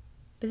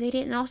 But they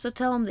didn't also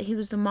tell him that he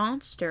was the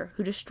monster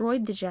who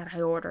destroyed the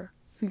Jedi Order,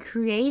 who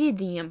created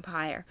the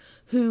Empire,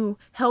 who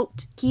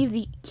helped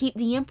keep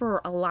the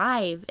Emperor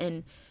alive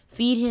and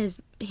feed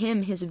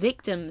him his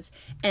victims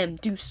and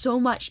do so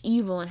much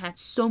evil and had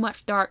so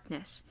much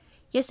darkness.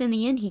 Yes, in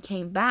the end he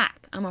came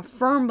back. I'm a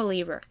firm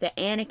believer that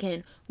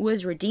Anakin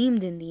was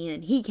redeemed in the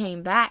end. He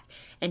came back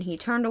and he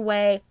turned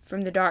away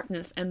from the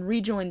darkness and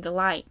rejoined the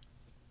light.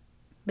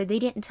 But they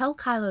didn't tell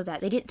Kylo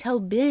that. They didn't tell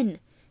Ben,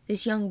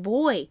 this young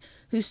boy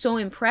who's so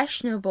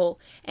impressionable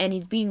and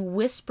he's being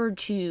whispered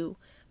to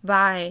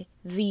by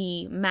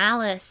the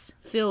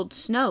malice-filled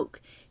Snoke.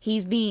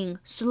 He's being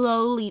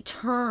slowly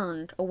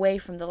turned away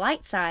from the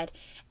light side,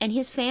 and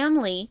his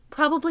family,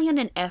 probably in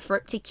an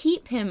effort to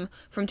keep him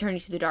from turning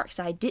to the dark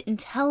side,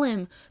 didn't tell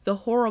him the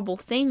horrible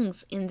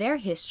things in their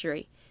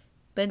history.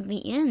 But in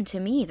the end, to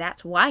me,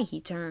 that's why he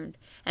turned.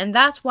 And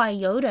that's why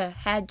Yoda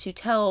had to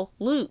tell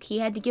Luke, he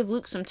had to give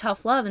Luke some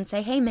tough love and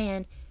say, hey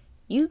man,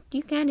 you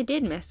kind of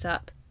did mess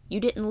up. You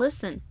didn't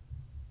listen.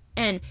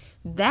 And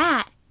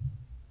that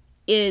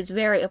is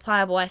very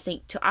applicable, I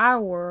think, to our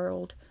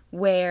world,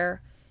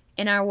 where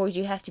in our world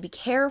you have to be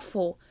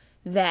careful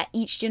that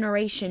each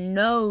generation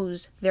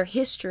knows their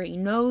history,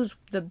 knows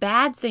the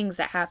bad things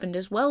that happened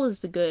as well as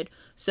the good,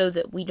 so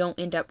that we don't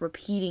end up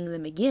repeating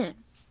them again.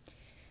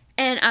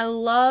 And I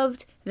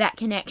loved that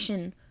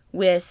connection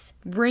with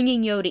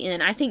bringing Yoda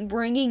in. I think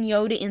bringing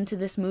Yoda into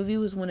this movie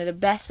was one of the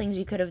best things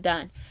you could have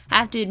done. I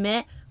have to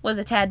admit, was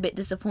a tad bit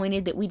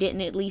disappointed that we didn't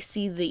at least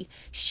see the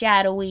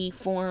shadowy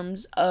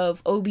forms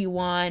of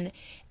Obi-Wan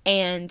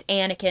and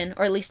Anakin,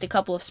 or at least a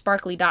couple of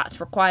sparkly dots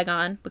for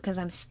Qui-Gon, because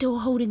I'm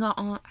still holding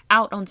out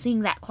on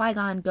seeing that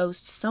Qui-Gon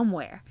ghost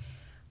somewhere.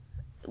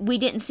 We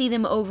didn't see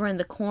them over in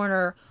the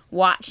corner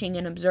watching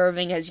and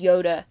observing as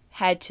Yoda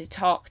had to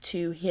talk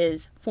to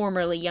his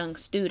formerly young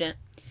student.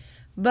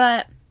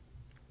 But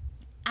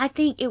I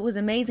think it was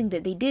amazing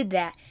that they did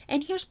that,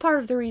 and here's part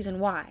of the reason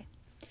why.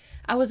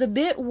 I was a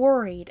bit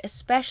worried,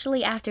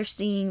 especially after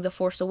seeing The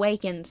Force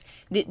Awakens,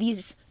 that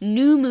these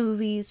new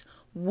movies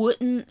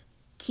wouldn't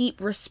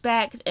keep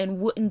respect and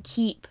wouldn't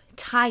keep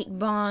tight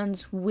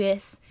bonds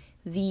with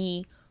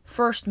the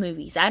first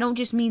movies. I don't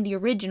just mean the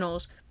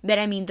originals, but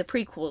I mean the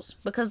prequels.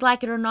 Because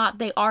like it or not,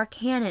 they are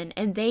canon,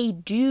 and they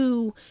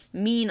do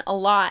mean a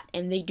lot,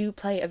 and they do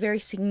play a very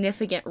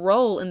significant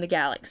role in the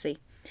galaxy.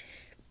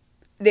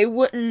 They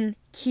wouldn't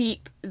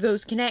keep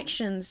those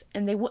connections,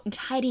 and they wouldn't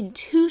tie it in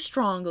too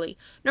strongly.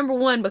 Number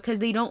one, because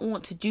they don't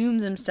want to doom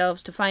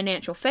themselves to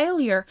financial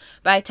failure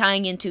by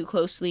tying in too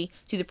closely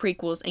to the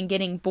prequels and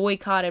getting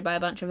boycotted by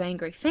a bunch of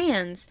angry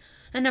fans.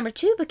 And number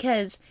two,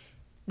 because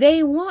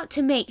they want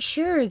to make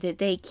sure that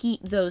they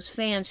keep those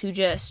fans who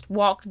just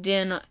walked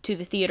in to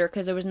the theater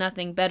because there was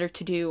nothing better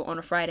to do on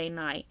a Friday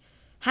night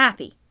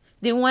happy.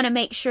 They want to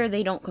make sure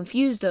they don't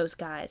confuse those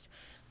guys.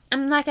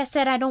 And like I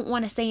said, I don't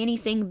want to say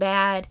anything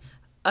bad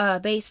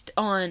based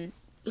on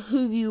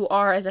who you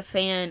are as a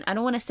fan. I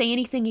don't want to say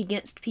anything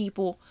against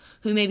people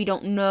who maybe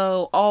don't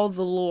know all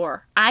the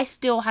lore. I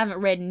still haven't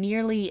read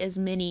nearly as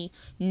many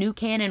new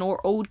canon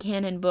or old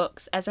canon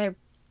books as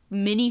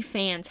many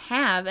fans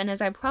have, and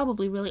as I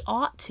probably really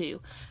ought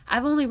to.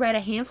 I've only read a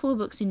handful of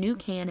books in new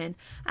canon.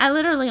 I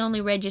literally only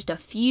read just a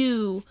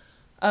few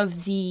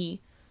of the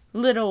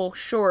little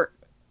short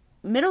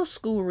middle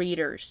school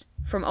readers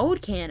from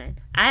old canon.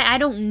 I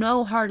don't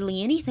know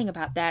hardly anything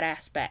about that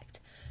aspect.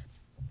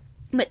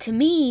 But to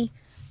me,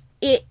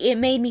 it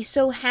made me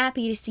so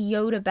happy to see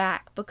Yoda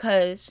back,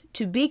 because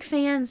to big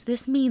fans,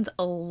 this means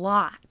a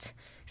lot.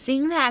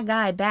 Seeing that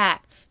guy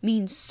back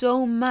means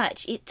so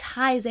much. It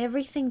ties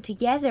everything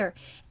together,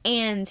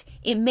 and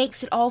it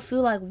makes it all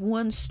feel like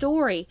one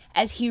story,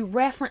 as he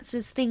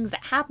references things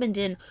that happened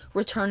in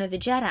Return of the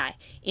Jedi,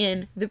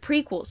 in the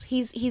prequels.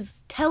 He's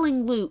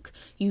telling Luke,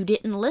 you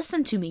didn't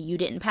listen to me, you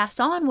didn't pass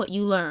on what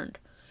you learned.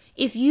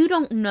 If you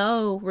don't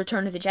know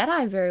Return of the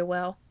Jedi very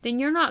well, then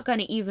you're not going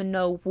to even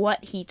know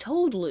what he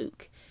told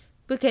Luke.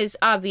 Because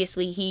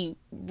obviously he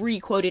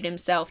re-quoted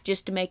himself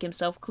just to make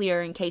himself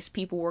clear in case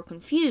people were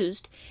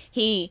confused.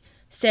 He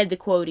said the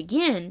quote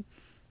again.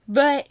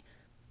 But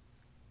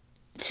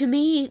to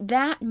me,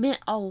 that meant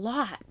a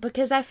lot.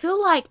 Because I feel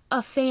like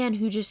a fan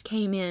who just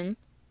came in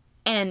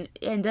and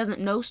doesn't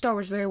know Star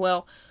Wars very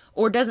well,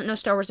 or doesn't know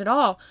Star Wars at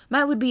all,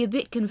 would be a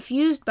bit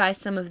confused by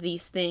some of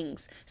these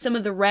things, some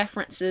of the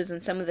references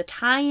and some of the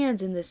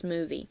tie-ins in this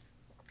movie.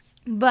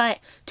 But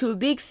to a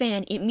big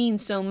fan, it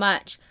means so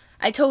much.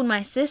 I told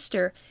my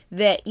sister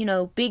that,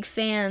 big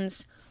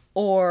fans,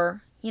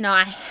 or,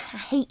 I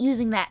hate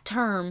using that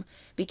term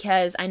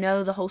because I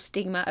know the whole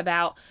stigma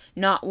about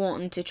not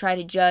wanting to try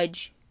to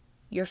judge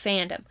your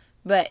fandom.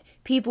 But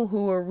people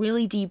who are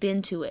really deep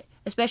into it,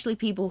 especially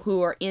people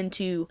who are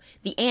into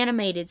the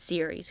animated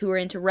series, who are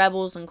into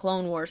Rebels and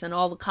Clone Wars and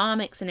all the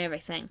comics and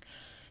everything,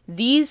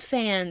 these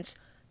fans,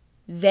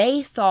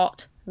 they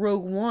thought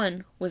Rogue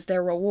One was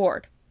their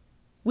reward.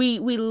 We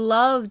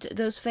loved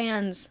those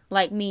fans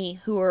like me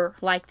who are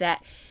like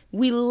that.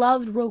 We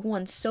loved Rogue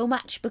One so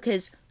much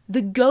because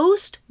the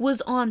Ghost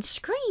was on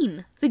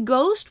screen. The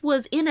Ghost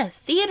was in a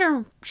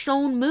theater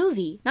shown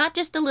movie, not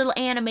just a little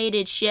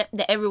animated ship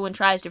that everyone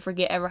tries to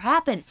forget ever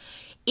happened.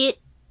 It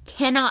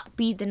cannot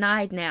be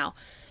denied now.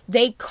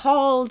 They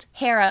called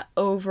Hera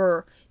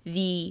over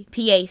the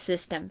PA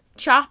system.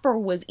 Chopper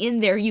was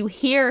in there. You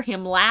hear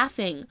him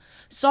laughing.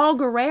 Saw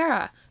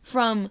Gerrera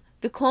from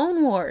the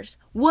Clone Wars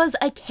was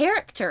a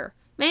character.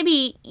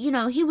 Maybe,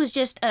 he was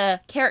just a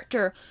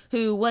character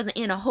who wasn't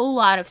in a whole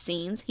lot of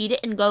scenes. He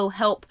didn't go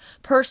help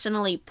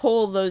personally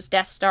pull those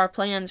Death Star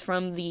plans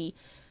from the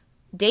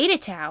Data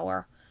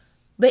Tower.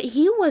 But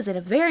he was a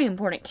very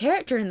important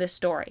character in this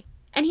story.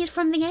 And he's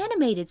from the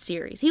animated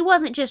series. He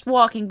wasn't just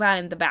walking by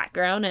in the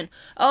background and,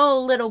 a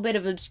little bit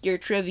of obscure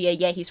trivia,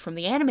 yeah, he's from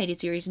the animated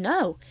series.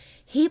 No,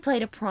 he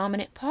played a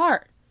prominent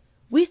part.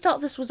 We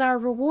thought this was our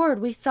reward.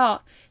 We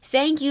thought,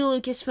 thank you,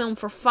 Lucasfilm,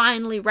 for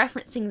finally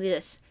referencing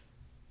this.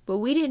 But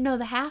we didn't know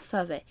the half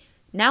of it.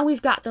 Now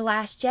we've got The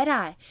Last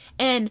Jedi.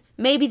 And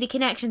maybe the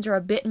connections are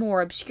a bit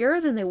more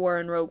obscure than they were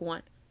in Rogue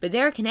One. But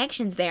there are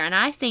connections there, and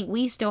I think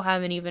we still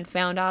haven't even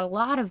found out a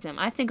lot of them.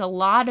 I think a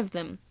lot of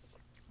them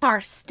are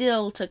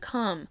still to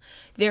come.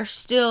 They're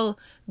still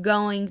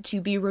going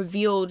to be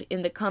revealed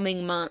in the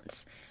coming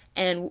months.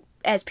 And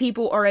as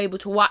people are able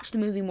to watch the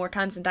movie more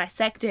times and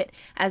dissect it,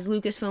 as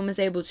Lucasfilm is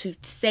able to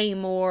say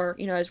more,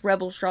 as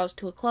Rebels draws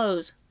to a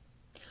close,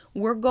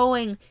 we're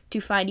going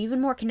to find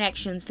even more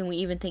connections than we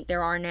even think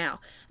there are now.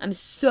 I'm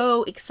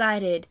so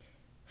excited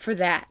for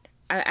that.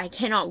 I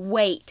cannot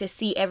wait to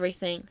see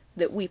everything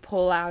that we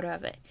pull out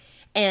of it.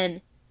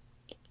 And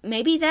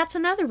maybe that's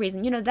another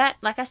reason. That,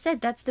 like I said,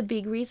 that's the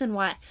big reason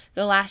why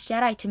The Last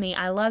Jedi, to me,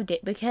 I loved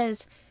it.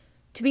 Because,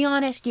 to be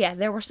honest, yeah,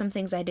 there were some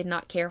things I did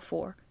not care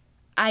for.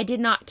 I did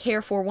not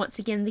care for, once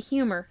again, the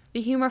humor.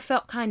 The humor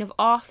felt kind of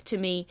off to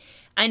me.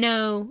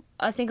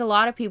 I think a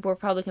lot of people are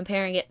probably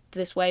comparing it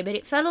this way, but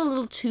it felt a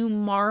little too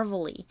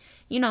Marvel-y.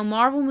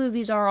 Marvel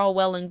movies are all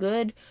well and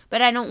good,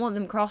 but I don't want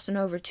them crossing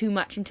over too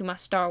much into my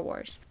Star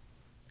Wars.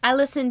 I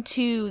listened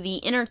to the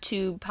Inner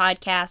Tube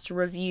podcast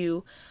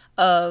review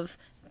of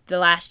The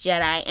Last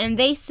Jedi, and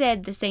they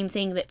said the same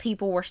thing, that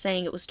people were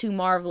saying it was too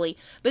Marvel-y,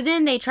 but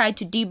then they tried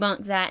to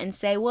debunk that and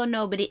say, well,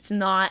 no, but it's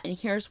not, and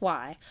here's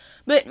why.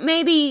 But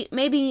maybe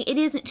it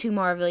isn't too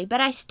Marvel-y,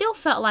 but I still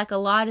felt like a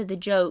lot of the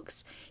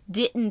jokes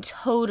didn't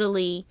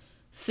totally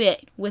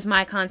fit with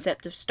my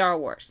concept of Star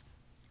Wars.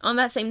 On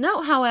that same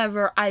note,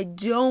 however, I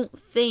don't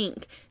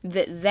think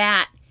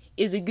that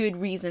is a good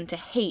reason to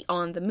hate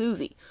on the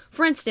movie.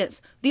 For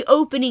instance, the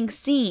opening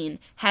scene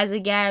has a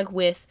gag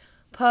with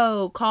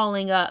Poe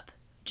calling up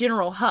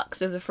General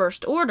Hux of the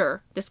First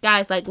Order. This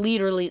guy's like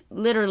literally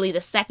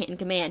the second in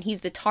command.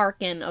 He's the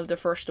Tarkin of the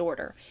First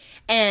Order.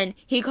 And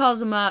he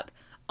calls him up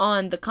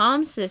on the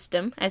comm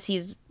system as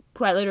he's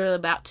quite literally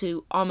about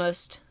to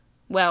almost,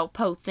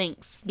 Poe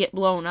thinks, get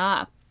blown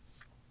up.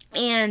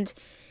 And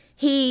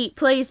he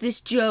plays this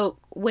joke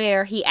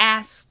where he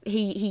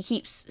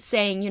keeps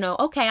saying,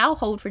 okay, I'll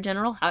hold for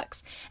General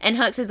Hux. And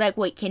Hux is like,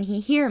 wait, can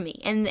he hear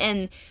me?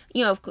 And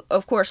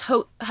of course,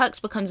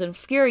 Hux becomes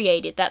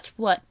infuriated. That's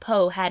what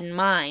Poe had in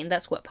mind.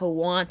 That's what Poe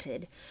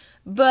wanted.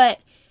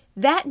 But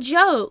that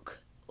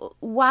joke,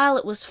 while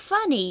it was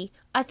funny,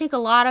 I think a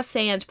lot of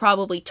fans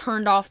probably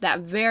turned off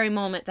that very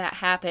moment that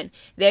happened.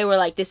 They were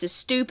like, this is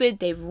stupid.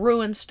 They've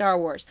ruined Star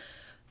Wars.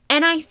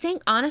 And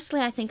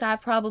honestly, I think I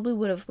probably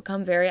would have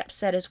become very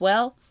upset as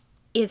well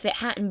if it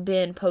hadn't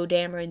been Poe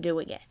Dameron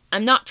doing it.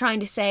 I'm not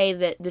trying to say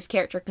that this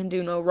character can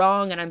do no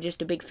wrong and I'm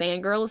just a big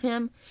fangirl of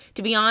him.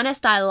 To be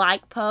honest, I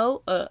like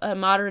Poe a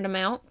moderate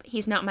amount.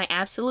 He's not my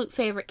absolute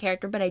favorite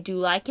character, but I do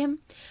like him.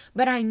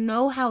 But I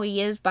know how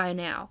he is by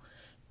now.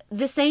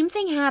 The same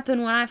thing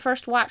happened when I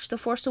first watched The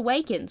Force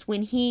Awakens,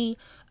 when he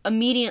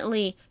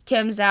immediately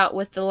comes out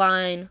with the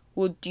line,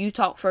 well, do you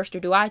talk first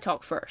or do I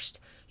talk first?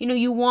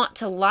 You want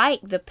to like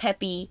the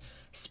peppy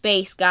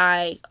space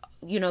guy,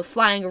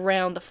 flying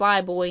around the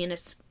flyboy in a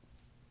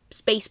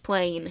space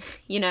plane,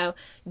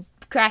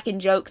 cracking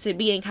jokes and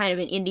being kind of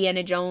an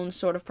Indiana Jones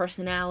sort of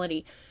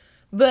personality.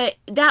 But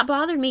that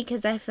bothered me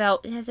because I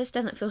felt, this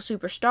doesn't feel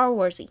super Star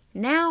Warsy.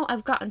 Now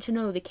I've gotten to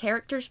know the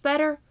characters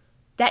better.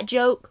 That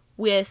joke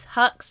with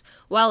Hux,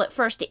 while at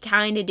first it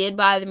kind of did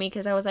bother me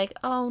because I was like,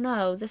 oh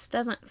no, this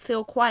doesn't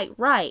feel quite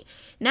right.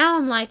 Now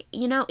I'm like,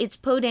 it's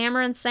Poe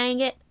Dameron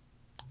saying it.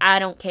 I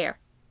don't care.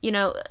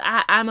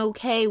 I'm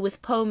okay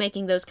with Poe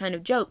making those kind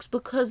of jokes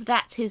because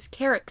that's his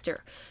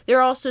character. There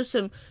are also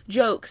some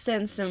jokes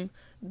and some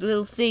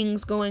little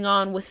things going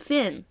on with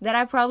Finn that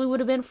I probably would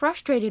have been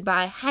frustrated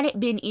by had it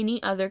been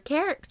any other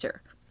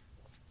character.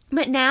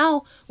 But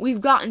now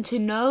we've gotten to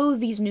know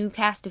these new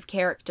cast of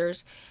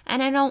characters,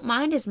 and I don't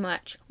mind as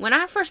much. When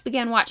I first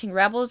began watching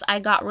Rebels,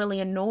 I got really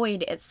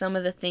annoyed at some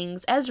of the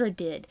things Ezra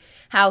did.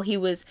 How he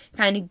was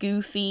kind of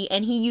goofy,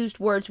 and he used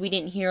words we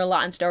didn't hear a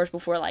lot in Star Wars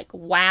before, like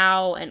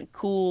wow and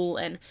cool,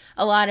 and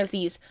a lot of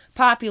these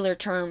popular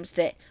terms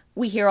that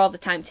we hear all the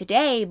time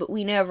today, but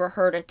we never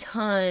heard a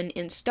ton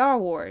in Star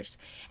Wars.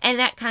 And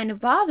that kind of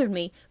bothered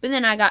me. But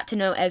then I got to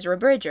know Ezra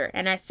Bridger,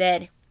 and I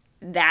said,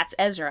 that's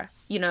Ezra.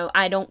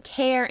 I don't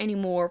care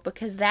anymore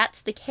because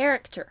that's the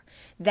character.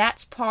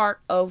 That's part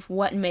of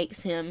what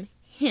makes him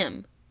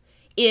him.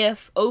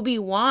 If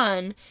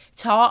Obi-Wan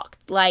talked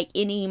like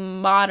any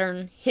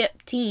modern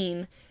hip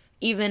teen,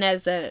 even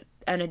as an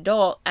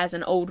adult, as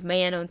an old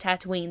man on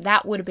Tatooine,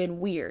 that would have been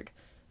weird.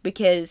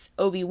 Because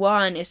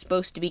Obi-Wan is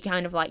supposed to be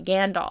kind of like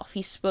Gandalf.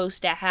 He's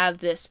supposed to have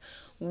this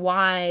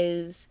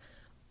wise,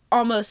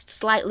 almost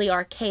slightly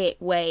archaic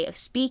way of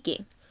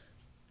speaking.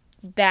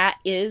 That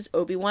is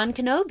Obi-Wan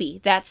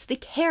Kenobi. That's the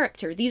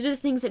character. These are the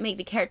things that make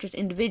the characters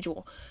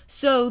individual.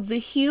 So the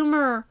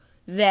humor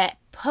that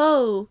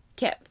Poe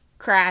kept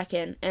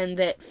cracking and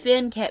that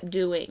Finn kept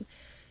doing,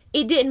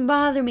 it didn't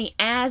bother me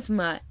as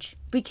much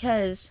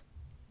because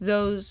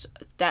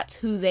that's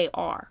who they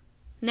are.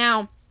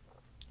 Now,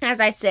 as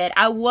I said,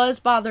 I was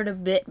bothered a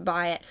bit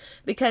by it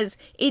because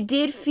it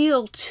did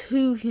feel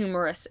too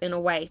humorous in a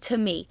way to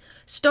me.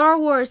 Star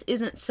Wars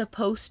isn't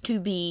supposed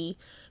to be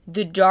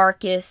the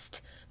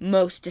darkest,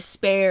 most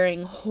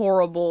despairing,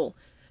 horrible,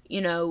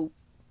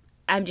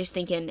 I'm just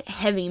thinking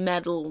heavy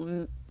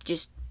metal,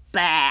 just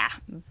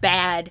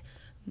bad,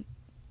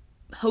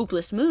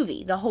 hopeless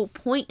movie. The whole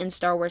point in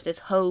Star Wars is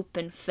hope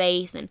and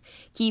faith and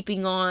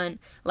keeping on,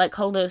 like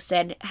Holdo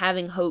said,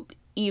 having hope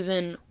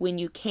even when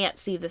you can't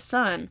see the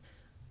sun.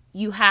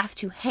 You have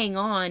to hang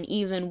on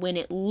even when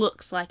it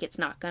looks like it's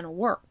not going to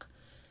work.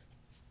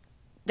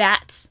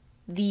 That's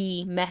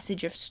the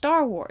message of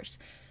Star Wars.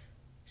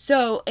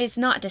 So it's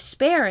not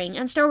despairing,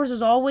 and Star Wars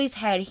has always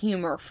had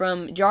humor,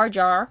 from Jar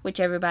Jar, which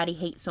everybody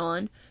hates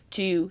on,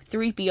 to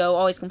 3PO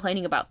always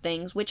complaining about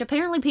things, which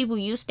apparently people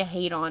used to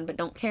hate on but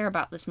don't care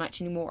about this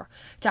much anymore,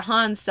 to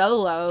Han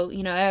Solo.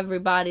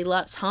 Everybody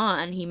loves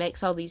Han, he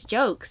makes all these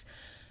jokes.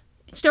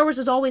 Star Wars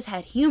has always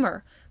had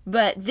humor,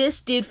 but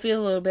this did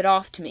feel a little bit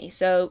off to me,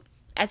 so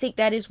I think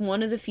that is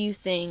one of the few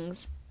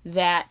things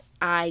that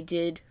I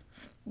did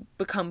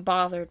become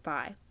bothered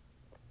by.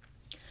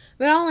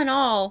 But all in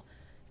all,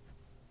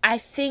 I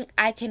think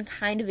I can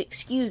kind of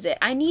excuse it.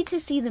 I need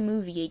to see the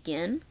movie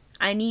again.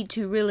 I need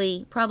to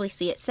really probably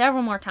see it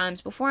several more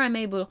times before I'm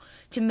able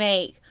to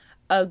make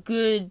a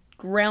good,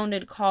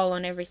 grounded call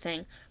on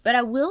everything. But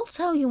I will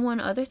tell you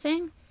one other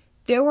thing.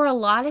 There were a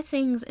lot of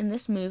things in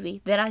this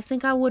movie that I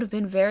think I would have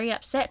been very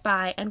upset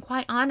by, and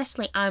quite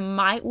honestly, I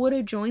might would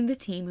have joined the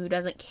team who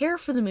doesn't care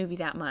for the movie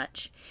that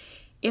much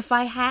if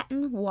I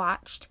hadn't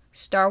watched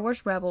Star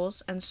Wars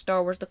Rebels and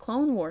Star Wars The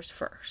Clone Wars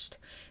first.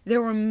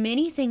 There were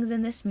many things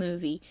in this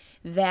movie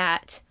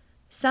that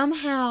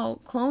somehow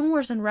Clone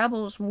Wars and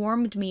Rebels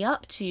warmed me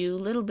up to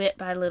little bit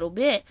by little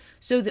bit,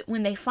 so that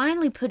when they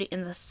finally put it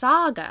in the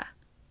saga,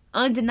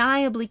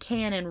 undeniably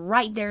canon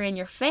right there in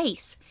your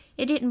face,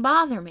 it didn't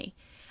bother me.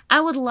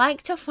 I would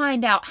like to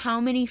find out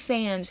how many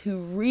fans who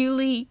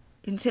really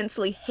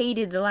intensely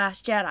hated The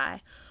Last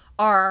Jedi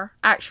are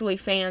actually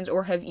fans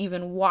or have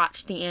even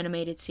watched the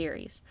animated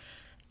series.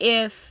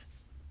 If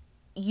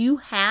you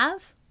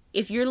have,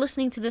 if you're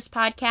listening to this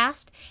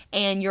podcast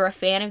and you're a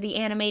fan of the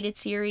animated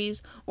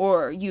series,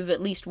 or you've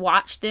at least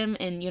watched them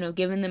and,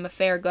 given them a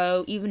fair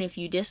go, even if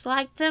you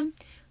disliked them,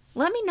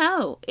 let me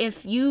know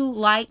if you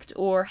liked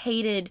or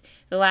hated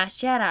The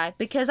Last Jedi,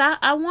 because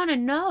I want to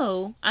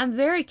know. I'm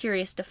very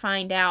curious to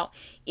find out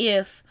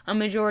if a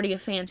majority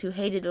of fans who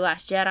hated The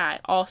Last Jedi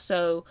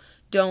also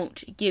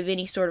don't give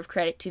any sort of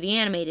credit to the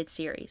animated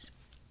series.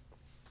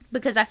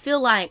 Because I feel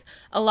like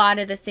a lot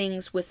of the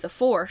things with the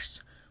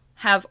Force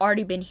have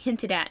already been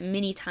hinted at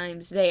many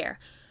times there.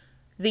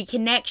 The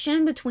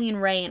connection between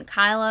Rey and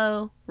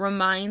Kylo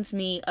reminds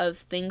me of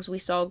things we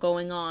saw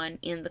going on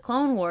in the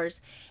Clone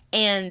Wars,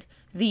 and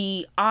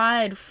the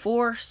odd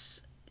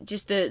Force,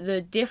 just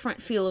the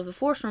different feel of the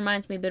Force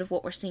reminds me a bit of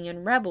what we're seeing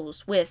in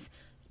Rebels with,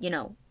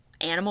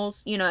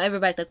 animals.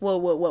 Everybody's like,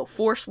 whoa,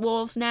 Force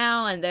wolves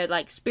now, and they're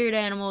like spirit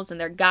animals, and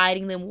they're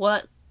guiding them.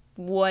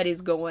 What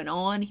is going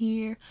on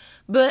here?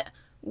 But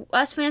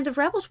us fans of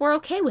Rebels, we're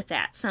okay with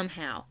that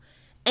somehow.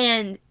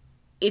 And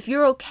if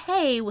you're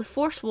okay with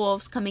Force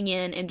wolves coming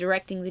in and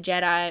directing the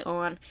Jedi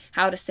on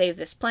how to save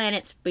this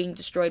planet being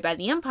destroyed by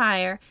the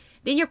Empire,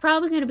 then you're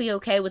probably going to be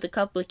okay with a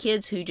couple of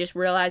kids who just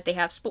realize they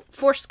have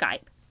Force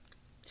Skype.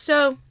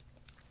 So,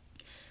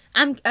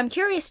 I'm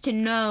curious to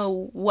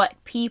know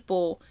what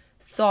people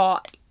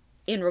thought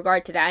in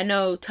regard to that. I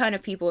know a ton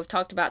of people have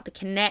talked about the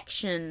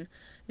connections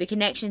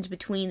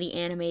between the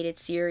animated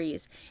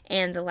series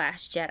and The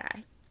Last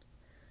Jedi.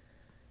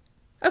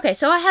 Okay,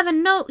 so I have a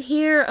note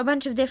here, a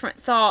bunch of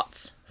different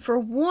thoughts. For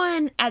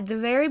one, at the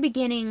very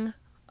beginning,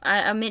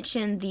 I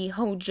mentioned the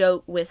whole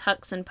joke with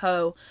Hux and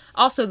Poe,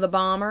 also the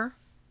bomber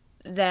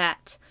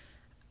that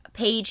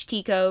Paige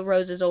Tico,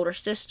 Rose's older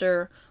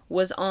sister,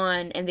 was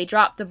on, and they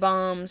dropped the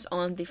bombs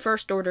on the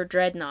First Order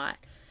dreadnought.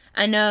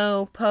 I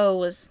know Poe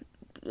was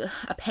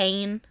a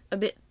pain a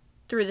bit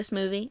through this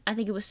movie. I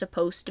think it was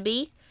supposed to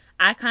be.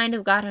 I kind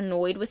of got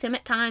annoyed with him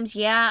at times.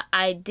 Yeah,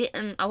 I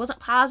wasn't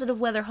positive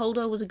whether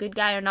Holdo was a good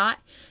guy or not.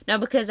 Now,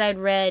 because I'd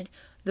read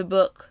the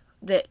book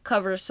that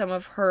covers some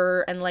of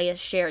her and Leia's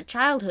shared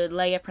childhood,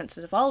 Leia,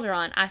 Princess of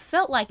Alderaan, I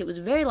felt like it was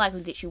very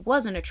likely that she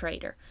wasn't a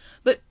traitor.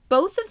 But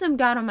both of them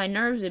got on my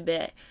nerves a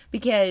bit,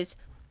 because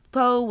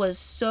Poe was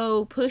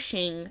so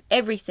pushing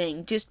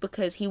everything just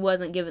because he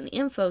wasn't given the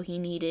info he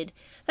needed.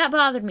 That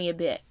bothered me a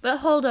bit.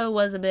 But Holdo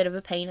was a bit of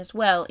a pain as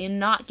well in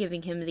not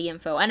giving him the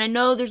info. And I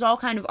know there's all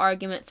kind of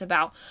arguments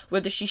about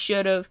whether she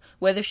should have,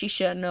 whether she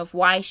shouldn't have,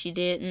 why she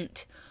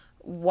didn't,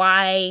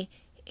 why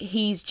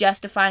he's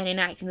justified in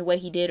acting the way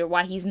he did, or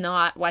why he's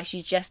not, why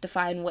she's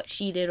justified in what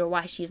she did, or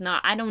why she's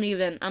not. I'm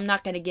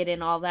not going to get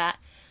in all that.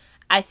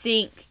 I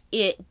think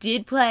it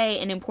did play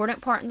an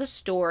important part in the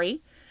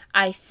story.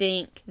 I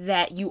think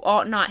that you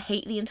ought not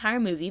hate the entire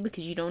movie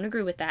because you don't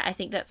agree with that. I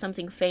think that's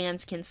something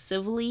fans can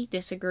civilly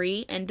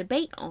disagree and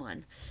debate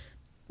on.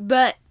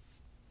 But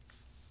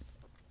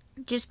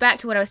just back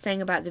to what I was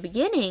saying about the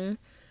beginning,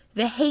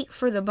 the hate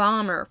for the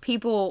bomber.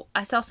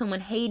 I saw someone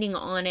hating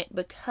on it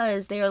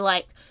because they're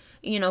like,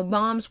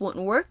 bombs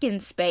wouldn't work in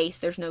space.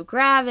 There's no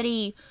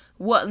gravity.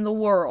 What in the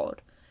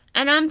world?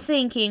 And I'm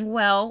thinking,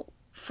 well,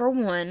 for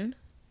one,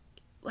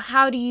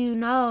 how do you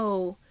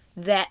know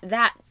that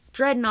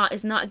dreadnought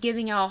is not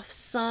giving off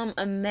some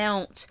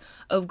amount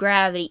of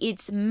gravity?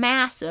 It's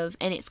massive,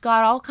 and it's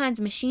got all kinds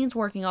of machines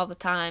working all the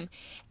time.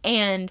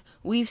 And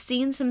we've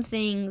seen some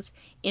things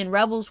in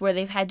Rebels where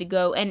they've had to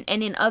go, and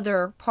in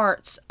other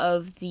parts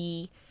of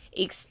the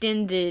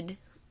extended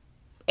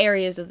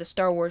areas of the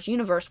Star Wars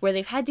universe, where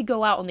they've had to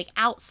go out on the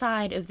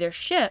outside of their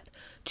ship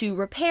to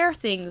repair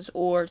things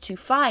or to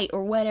fight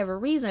or whatever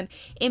reason.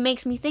 It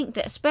makes me think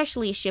that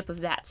especially a ship of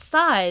that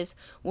size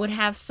would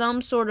have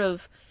some sort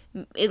of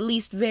at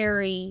least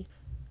very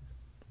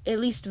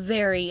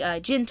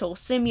gentle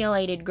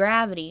simulated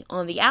gravity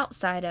on the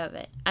outside of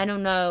it. I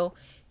don't know,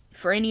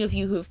 for any of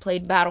you who have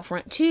played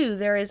Battlefront 2,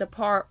 there is a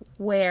part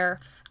where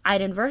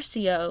Iden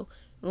Versio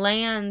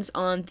lands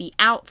on the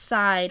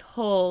outside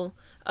hull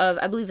of,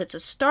 I believe it's a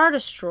Star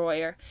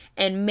Destroyer,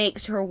 and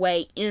makes her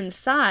way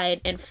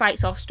inside and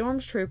fights off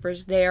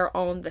stormtroopers there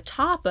on the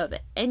top of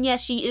it. And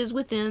yes, she is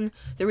within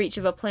the reach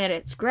of a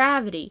planet's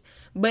gravity,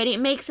 but it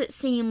makes it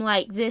seem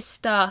like this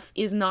stuff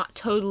is not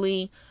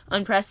totally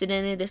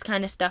unprecedented. This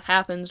kind of stuff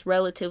happens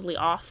relatively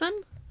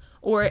often,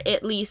 or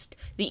at least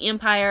the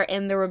Empire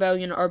and the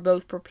Rebellion are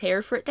both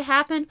prepared for it to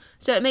happen.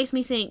 So it makes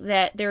me think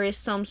that there is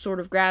some sort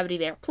of gravity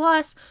there.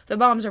 Plus, the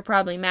bombs are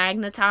probably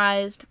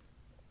magnetized.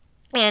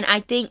 And I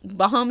think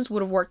bombs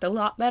would have worked a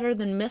lot better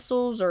than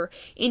missiles or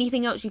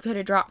anything else you could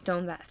have dropped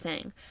on that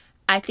thing.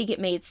 I think it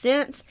made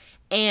sense,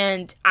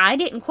 and I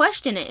didn't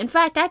question it. In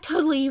fact, I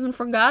totally even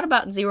forgot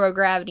about zero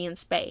gravity in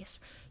space.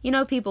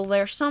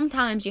 People,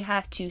 sometimes you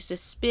have to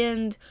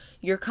suspend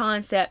your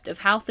concept of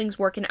how things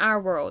work in our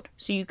world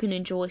so you can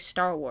enjoy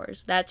Star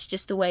Wars. That's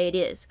just the way it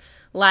is.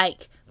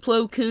 Like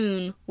Plo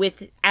Koon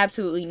with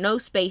absolutely no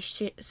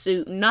space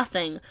suit,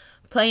 nothing,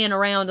 playing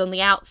around on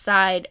the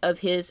outside of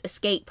his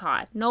escape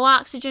pod. No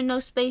oxygen, no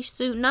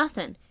spacesuit,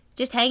 nothing.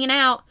 Just hanging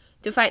out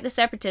to fight the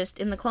Separatists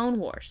in the Clone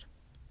Wars.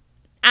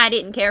 I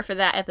didn't care for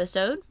that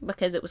episode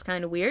because it was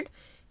kind of weird.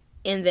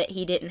 in that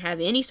he didn't have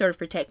any sort of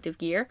protective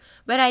gear,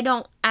 but I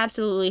don't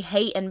absolutely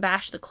hate and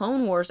bash the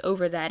Clone Wars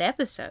over that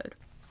episode.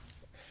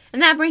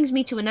 And that brings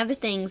me to another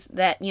things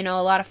that, a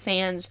lot of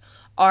fans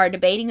are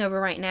debating over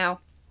right now,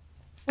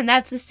 and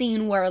that's the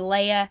scene where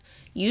Leia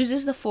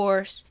uses the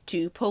Force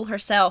to pull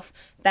herself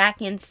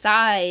back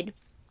inside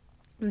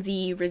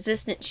the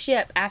Resistance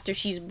ship after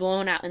she's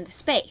blown out into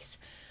space.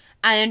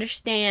 I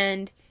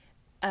understand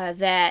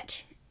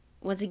that,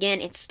 once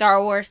again, it's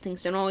Star Wars.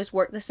 Things don't always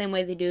work the same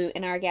way they do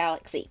in our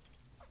galaxy.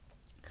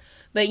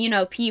 But,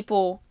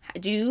 people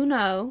do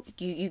know,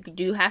 you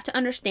do have to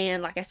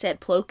understand, like I said,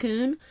 Plo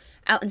Koon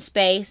out in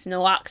space,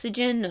 no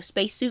oxygen, no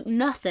spacesuit,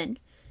 nothing.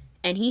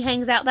 And he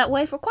hangs out that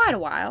way for quite a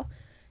while.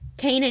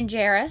 Kanan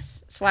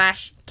Jarrus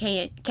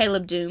 /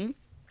 Caleb Doom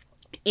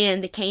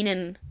in the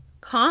Kanan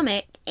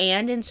comic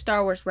and in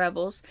Star Wars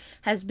Rebels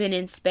has been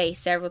in space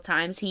several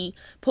times. He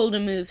pulled a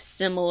move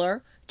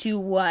similar to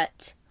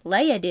what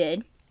Leia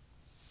did.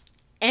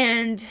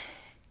 And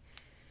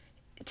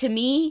to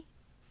me,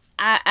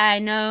 I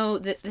know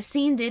that the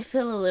scene did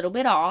feel a little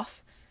bit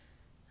off,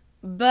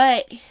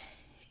 but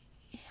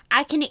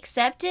I can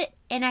accept it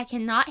and I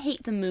cannot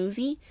hate the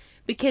movie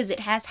because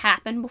it has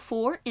happened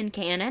before in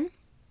canon.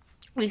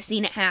 We've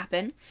seen it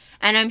happen,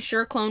 and I'm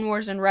sure Clone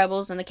Wars and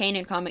Rebels and the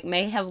Kanan comic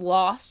may have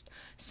lost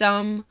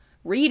some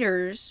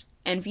readers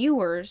and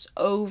viewers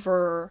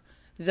over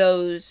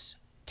those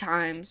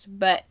times,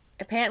 but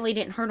apparently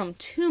didn't hurt them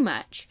too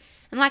much.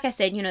 And like I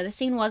said, the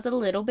scene was a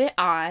little bit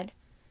odd,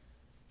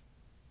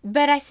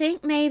 but I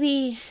think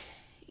maybe,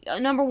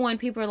 number one,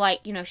 people are like,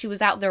 she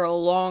was out there a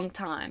long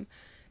time.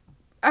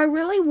 I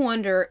really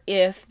wonder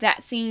if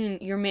that scene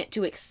you're meant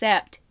to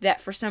accept that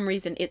for some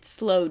reason it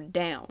slowed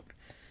down.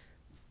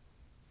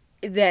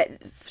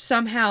 That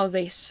somehow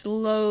they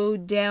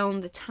slowed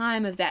down the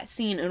time of that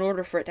scene in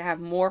order for it to have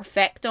more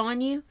effect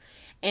on you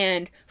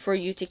and for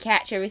you to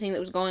catch everything that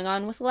was going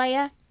on with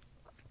Leia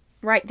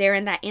right there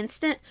in that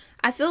instant.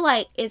 I feel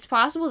like it's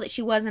possible that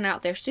she wasn't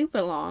out there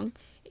super long.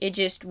 It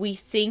just, we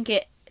think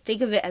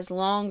of it as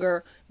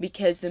longer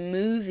because the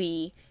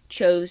movie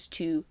chose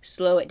to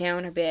slow it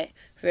down a bit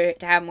for it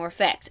to have more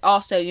effect.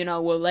 Also,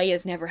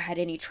 Leia's never had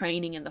any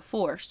training in the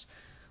Force.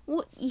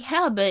 Well,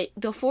 yeah, but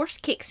the Force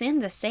kicks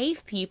in to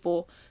save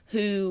people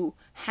who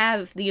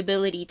have the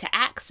ability to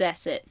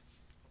access it.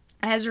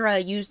 Ezra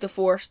used the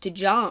Force to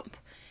jump,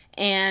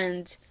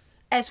 and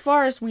as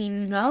far as we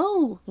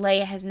know,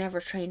 Leia has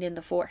never trained in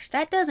the Force.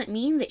 That doesn't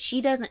mean that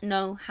she doesn't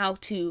know how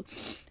to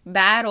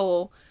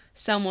battle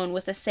someone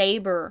with a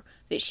saber,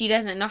 that she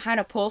doesn't know how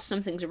to pull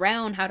some things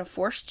around, how to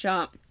Force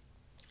jump,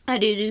 how to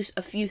do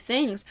a few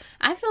things.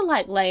 I feel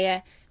like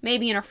Leia,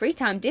 maybe in her free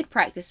time, did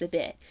practice a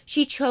bit.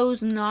 She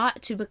chose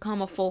not to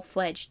become a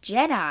full-fledged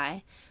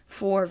Jedi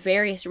for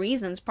various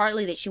reasons,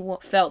 partly that she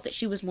felt that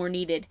she was more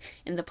needed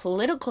in the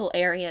political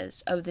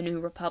areas of the New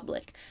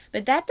Republic.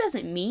 But that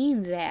doesn't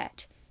mean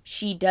that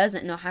she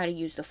doesn't know how to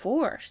use the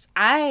Force.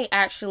 I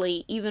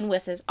actually, even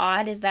with as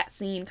odd as that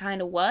scene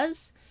kind of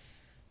was,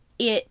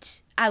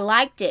 I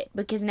liked it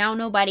because now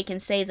nobody can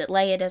say that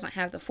Leia doesn't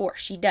have the Force.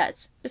 She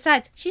does.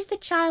 Besides, she's the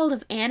child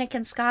of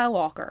Anakin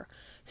Skywalker,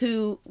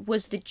 who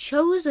was the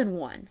chosen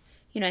one,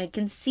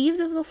 conceived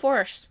of the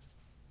Force.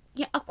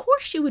 Yeah, of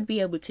course she would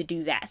be able to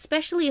do that,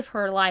 especially if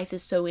her life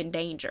is so in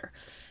danger.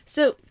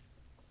 So,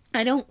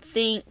 I don't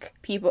think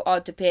people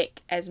ought to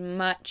pick as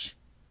much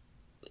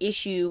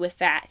issue with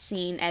that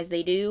scene as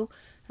they do.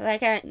 Like,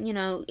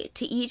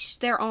 to each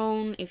their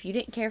own. If you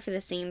didn't care for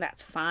the scene,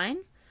 that's fine.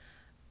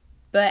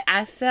 But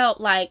I felt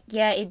like,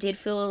 yeah, it did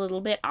feel a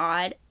little bit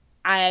odd.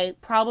 I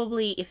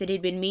probably, if it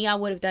had been me, I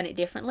would have done it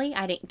differently.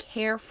 I didn't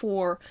care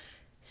for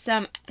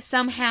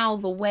somehow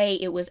the way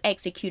it was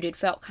executed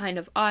felt kind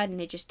of odd,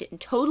 and it just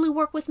didn't totally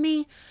work with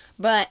me.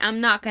 But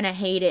I'm not going to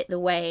hate it the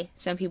way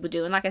some people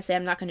do. And like I said,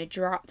 I'm not going to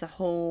drop the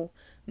whole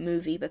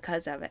movie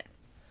because of it.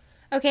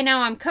 Okay,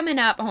 now I'm coming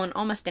up on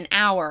almost an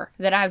hour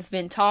that I've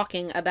been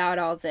talking about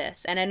all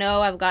this. And I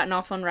know I've gotten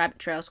off on rabbit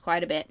trails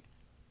quite a bit.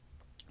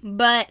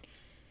 But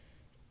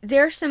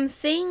there's some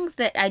things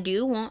that I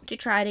do want to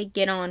try to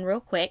get on real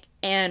quick,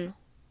 and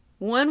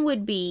one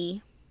would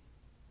be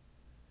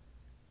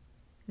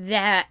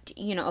that,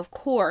 of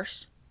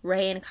course,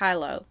 Rey and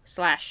Kylo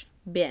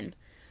 / Ben,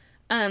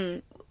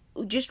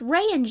 just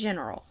Rey in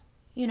general,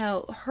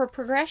 her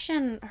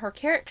progression, her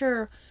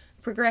character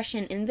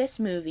progression in this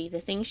movie,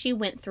 the things she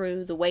went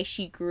through, the way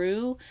she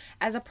grew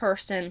as a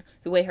person,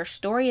 the way her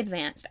story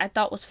advanced, I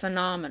thought was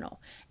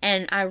phenomenal.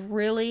 And I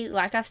really,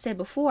 like I've said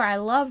before, I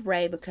love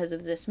Rey because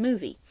of this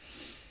movie.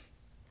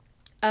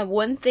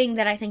 One thing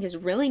that I think is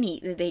really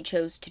neat that they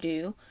chose to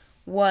do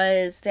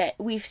was that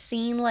we've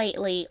seen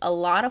lately a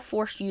lot of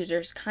Force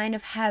users kind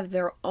of have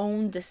their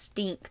own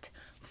distinct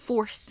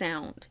Force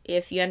sound,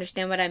 if you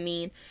understand what I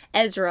mean.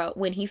 Ezra,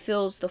 when he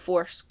feels the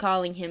Force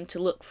calling him to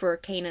look for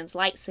Kanan's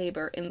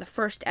lightsaber in the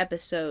first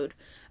episode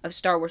of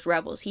Star Wars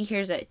Rebels, he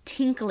hears a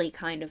tinkly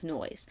kind of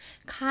noise.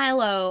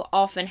 Kylo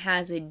often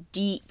has a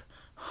deep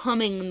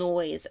humming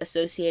noise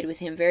associated with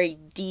him, very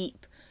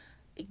deep,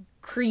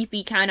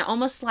 creepy kind of,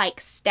 almost like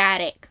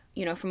static,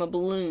 from a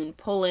balloon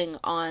pulling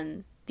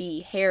on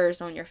the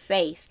hairs on your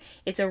face.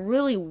 It's a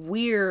really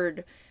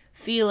weird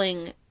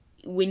feeling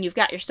when you've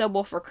got your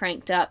subwoofer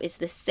cranked up. It's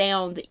the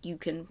sound that you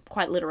can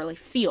quite literally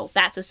feel.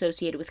 That's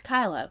associated with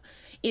Kylo.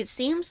 It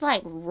seems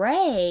like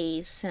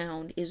Rey's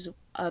sound is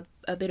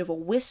a bit of a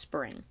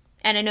whispering.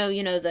 And I know,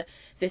 the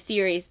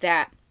theories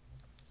that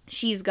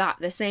she's got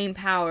the same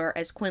power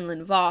as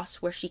Quinlan Vos,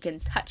 where she can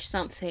touch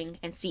something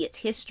and see its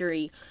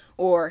history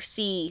or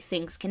see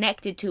things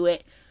connected to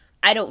it.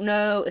 I don't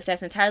know if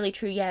that's entirely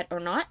true yet or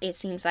not. It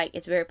seems like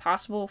it's very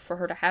possible for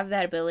her to have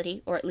that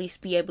ability, or at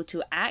least be able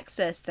to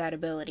access that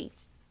ability.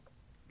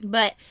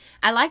 But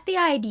I like the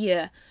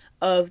idea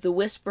of the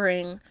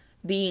whispering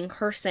being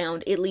her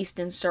sound, at least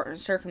in certain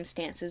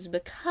circumstances,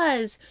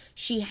 because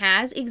she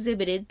has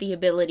exhibited the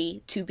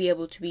ability to be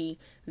able to be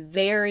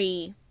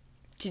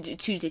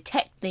to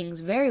detect things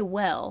very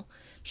well.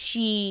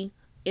 She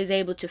is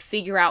able to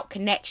figure out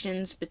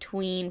connections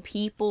between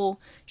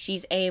people.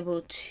 She's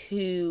able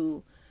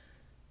to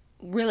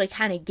really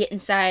kind of get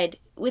inside,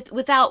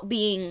 without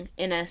being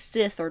in a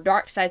Sith or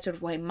dark side sort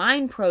of way,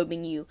 mind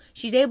probing you.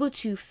 She's able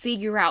to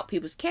figure out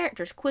people's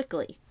characters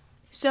quickly.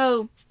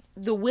 So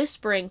the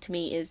whispering to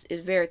me is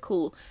very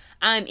cool.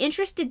 I'm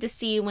interested to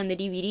see when the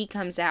DVD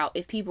comes out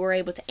if people were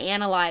able to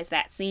analyze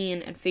that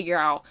scene and figure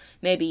out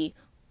maybe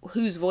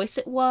whose voice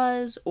it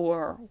was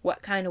or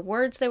what kind of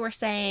words they were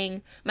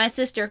saying. My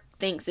sister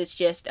thinks it's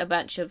just a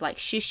bunch of like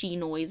shishy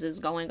noises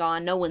going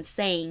on. No one's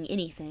saying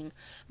anything.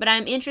 But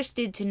I'm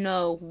interested to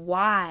know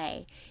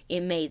why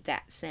it made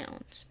that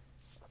sound.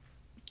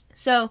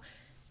 So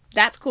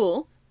that's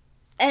cool.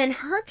 And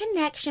her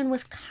connection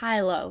with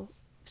Kylo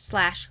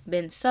 /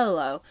 Ben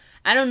Solo,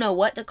 I don't know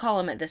what to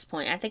call him at this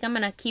point. I think I'm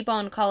going to keep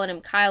on calling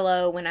him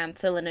Kylo when I'm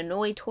feeling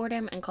annoyed toward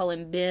him, and call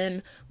him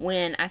Ben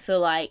when I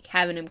feel like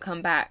having him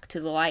come back to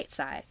the light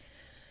side.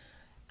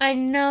 I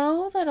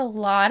know that a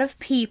lot of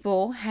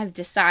people have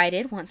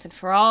decided once and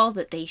for all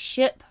that they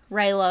ship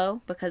Reylo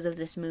because of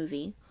this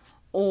movie,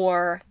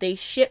 or they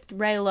shipped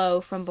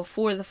Reylo from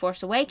before The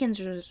Force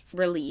Awakens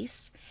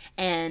release,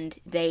 and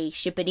they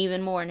ship it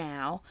even more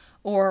now,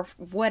 or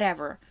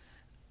whatever.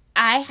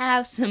 I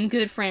have some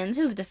good friends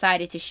who have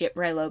decided to ship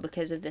Reylo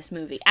because of this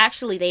movie.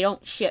 Actually, they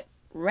don't ship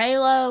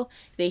Reylo,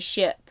 they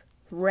ship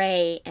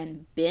Rey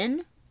and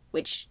Ben,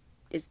 which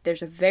is,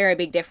 there's a very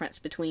big difference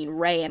between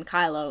Rey and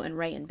Kylo and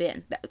Rey and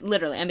Ben.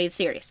 Literally, I'm being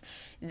serious.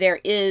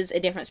 There is a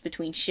difference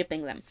between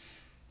shipping them.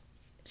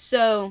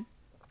 So,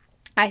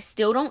 I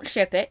still don't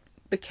ship it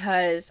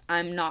because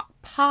I'm not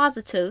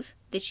positive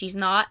that she's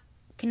not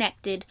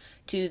connected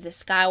to the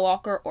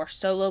Skywalker or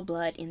Solo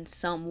blood in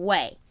some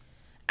way.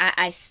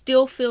 I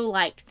still feel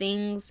like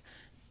things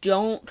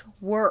don't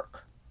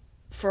work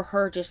for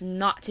her just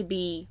not to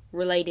be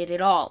related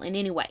at all in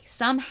any way.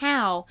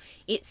 Somehow,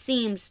 it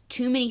seems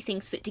too many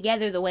things fit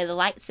together. The way the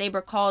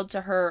lightsaber called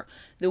to her,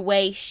 the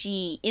way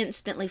she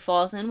instantly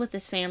falls in with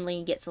this family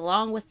and gets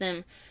along with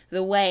them,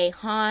 the way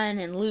Han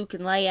and Luke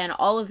and Leia and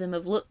all of them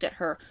have looked at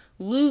her.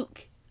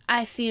 Luke,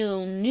 I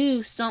feel,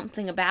 knew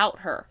something about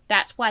her.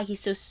 That's why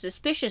he's so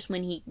suspicious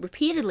when he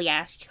repeatedly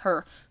asked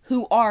her,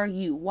 "Who are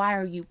you? Why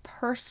are you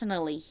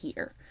personally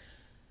here?"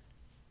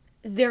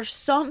 There's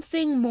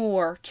something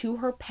more to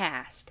her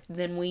past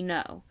than we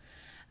know.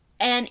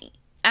 And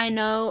I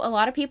know a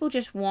lot of people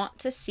just want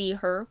to see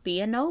her be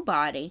a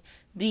nobody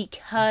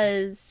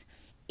because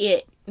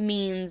it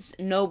means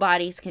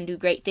nobodies can do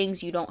great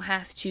things. You don't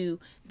have to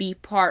be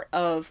part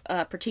of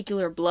a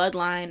particular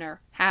bloodline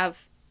or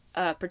have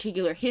a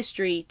particular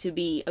history to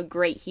be a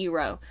great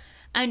hero.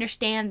 I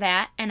understand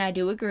that, and I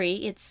do agree.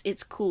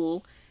 It's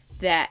cool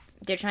that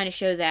they're trying to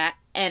show that,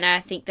 and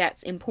I think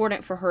that's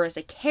important for her as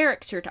a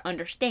character to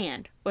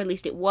understand, or at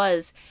least it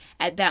was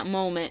at that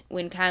moment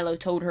when Kylo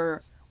told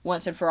her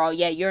once and for all,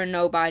 yeah, you're a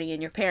nobody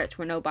and your parents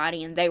were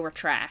nobody and they were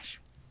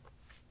trash.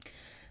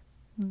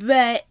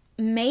 But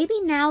maybe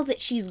now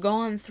that she's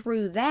gone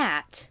through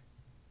that,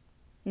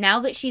 now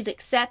that she's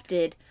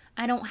accepted,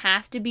 I don't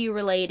have to be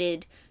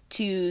related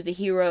to the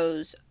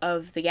heroes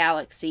of the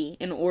galaxy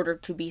in order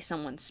to be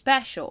someone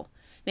special.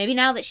 Maybe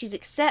now that she's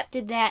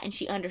accepted that and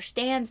she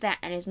understands that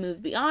and has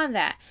moved beyond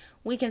that,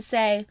 we can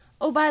say,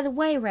 oh, by the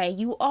way, Rey,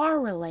 you are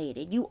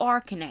related. You are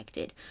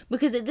connected.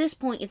 Because at this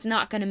point, it's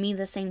not going to mean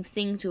the same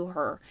thing to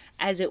her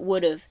as it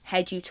would have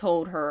had you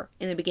told her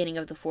in the beginning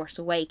of The Force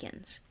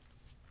Awakens.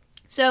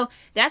 So,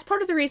 that's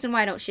part of the reason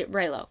why I don't ship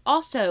Reylo.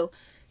 Also,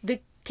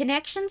 the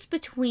connections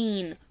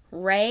between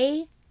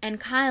Rey and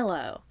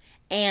Kylo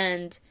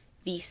and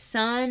the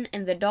son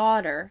and the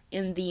daughter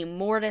in the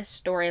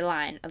Mortis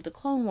storyline of the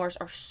Clone Wars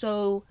are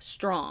so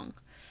strong.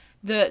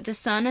 The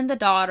son and the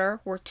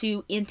daughter were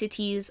two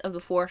entities of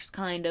the Force,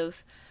 kind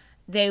of.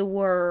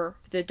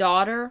 The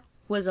daughter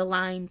was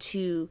aligned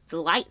to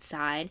the light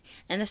side,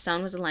 and the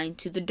son was aligned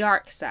to the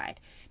dark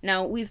side.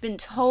 Now, we've been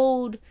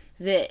told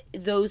that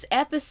those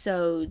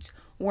episodes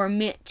were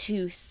meant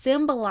to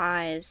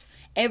symbolize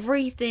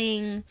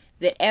everything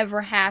that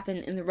ever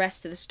happened in the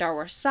rest of the Star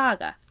Wars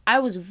saga. I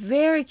was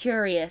very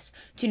curious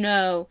to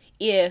know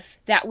if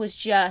that was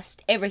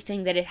just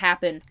everything that had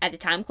happened at the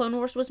time Clone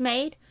Wars was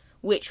made,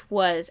 which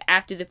was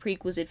after the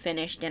prequels had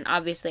finished and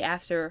obviously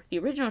after the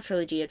original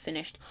trilogy had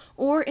finished,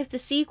 or if the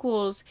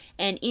sequels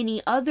and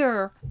any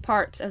other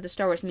parts of the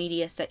Star Wars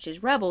media, such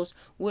as Rebels,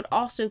 would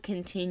also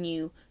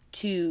continue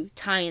to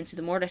tie into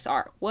the Mortis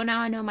arc. Well, now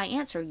I know my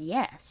answer,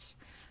 yes.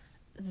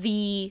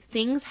 The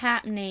things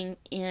happening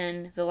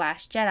in The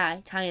Last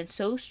Jedi tie in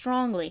so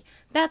strongly.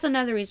 That's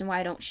another reason why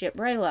I don't ship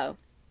Reylo.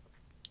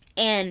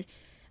 And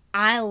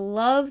I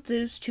love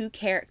those two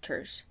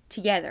characters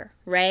together,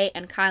 Rey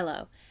and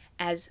Kylo,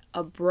 as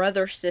a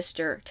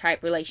brother-sister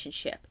type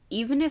relationship.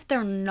 Even if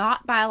they're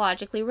not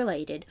biologically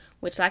related,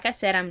 which, like I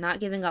said, I'm not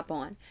giving up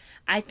on,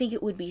 I think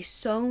it would be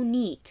so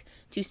neat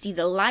to see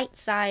the light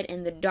side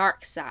and the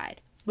dark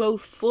side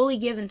both fully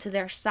given to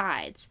their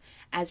sides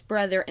as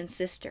brother and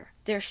sister.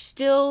 They're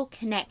still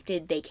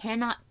connected. They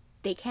cannot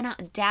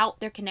doubt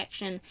their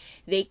connection.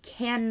 They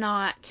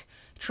cannot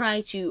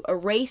try to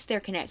erase their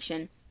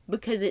connection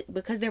because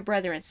they're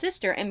brother and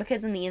sister, and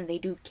because in the end they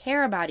do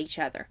care about each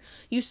other.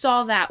 You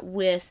saw that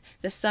with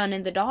the son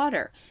and the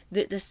daughter.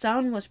 The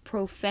son was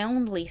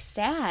profoundly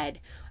sad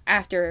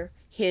after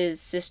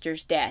his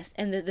sister's death,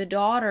 and that the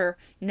daughter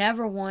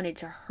never wanted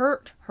to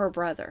hurt her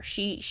brother.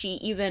 She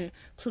even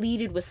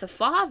pleaded with the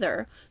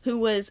father, who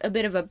was a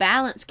bit of a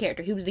balanced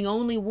character. He was the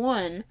only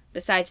one,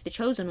 besides the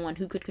chosen one,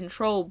 who could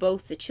control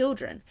both the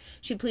children.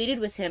 She pleaded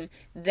with him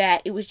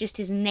that it was just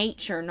his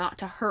nature not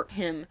to hurt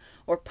him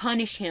or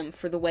punish him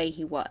for the way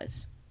he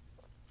was.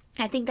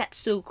 I think that's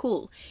so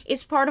cool.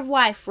 It's part of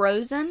why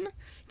Frozen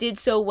did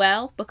so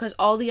well, because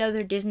all the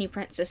other Disney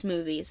princess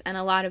movies, and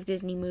a lot of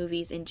Disney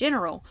movies in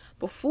general,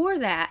 before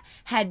that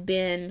had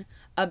been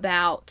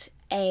about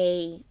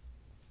a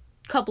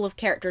couple of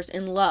characters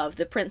in love.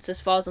 The princess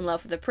falls in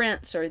love with the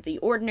prince, or the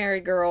ordinary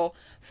girl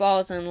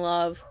falls in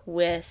love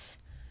with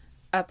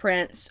a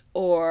prince,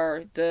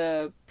 or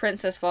the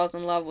princess falls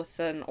in love with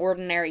an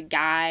ordinary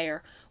guy,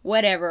 or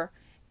whatever.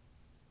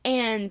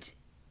 And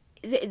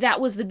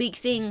that was the big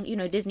thing.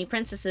 Disney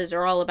princesses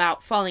are all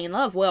about falling in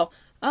love. Well,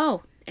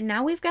 and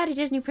now we've got a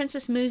Disney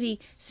princess movie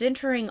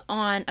centering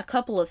on a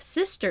couple of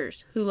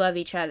sisters who love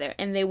each other,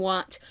 and they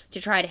want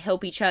to try to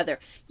help each other.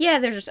 Yeah,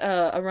 there's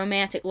a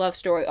romantic love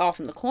story off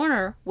in the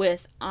corner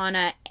with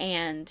Anna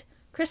and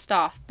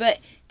Kristoff, but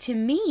to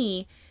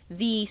me,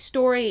 the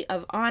story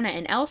of Anna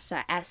and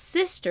Elsa as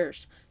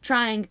sisters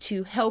trying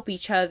to help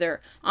each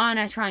other,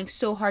 Anna trying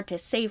so hard to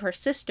save her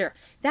sister,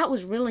 that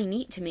was really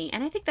neat to me,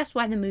 and I think that's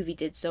why the movie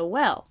did so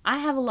well. I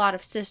have a lot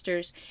of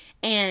sisters,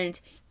 and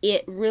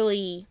it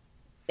really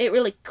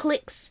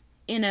clicks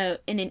in an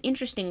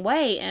interesting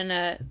way, and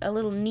a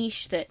little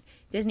niche that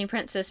Disney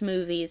princess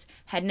movies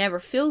had never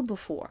filled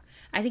before.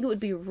 I think it would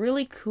be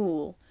really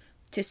cool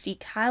to see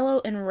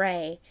Kylo and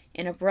Rey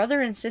in a brother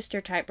and sister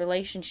type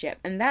relationship,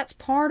 and that's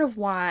part of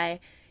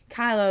why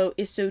Kylo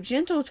is so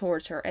gentle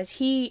towards her, as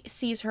he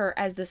sees her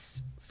as the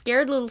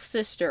scared little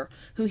sister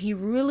who he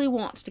really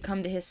wants to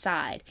come to his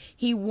side.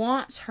 He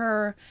wants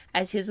her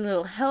as his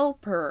little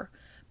helper,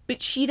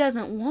 but she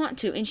doesn't want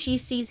to, and she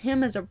sees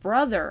him as a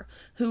brother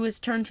who is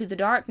turned to the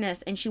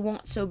darkness, and she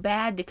wants so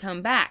bad to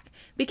come back.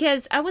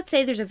 Because I would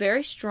say there's a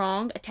very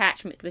strong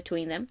attachment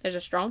between them. There's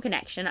a strong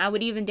connection. I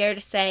would even dare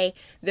to say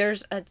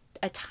there's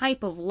a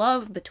type of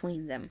love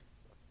between them.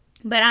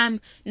 But I'm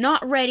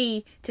not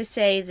ready to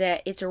say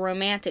that it's a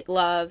romantic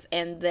love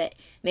and that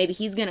maybe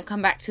he's going to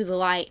come back to the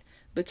light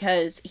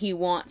because he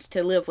wants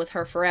to live with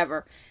her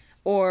forever,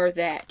 or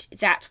that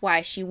that's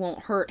why she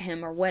won't hurt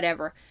him or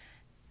whatever.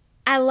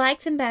 I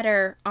like them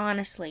better,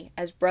 honestly,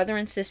 as brother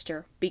and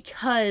sister,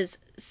 because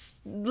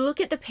look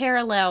at the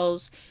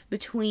parallels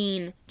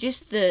between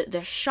just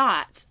the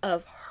shots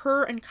of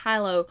her and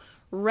Kylo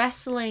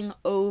wrestling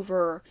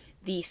over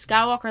the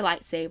Skywalker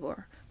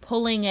lightsaber,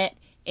 pulling it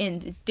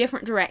in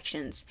different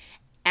directions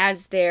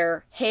as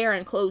their hair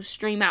and clothes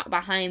stream out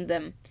behind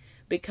them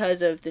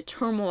because of the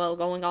turmoil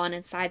going on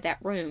inside that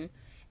room,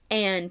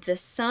 and the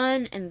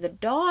son and the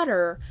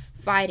daughter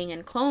fighting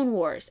in Clone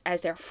Wars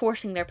as they're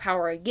forcing their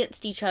power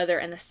against each other,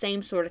 and the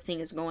same sort of thing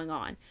is going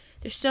on.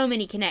 There's so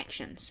many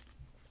connections.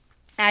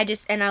 I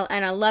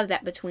love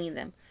that between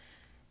them.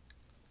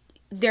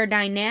 Their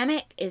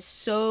dynamic is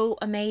so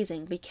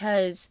amazing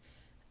because,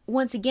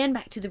 once again,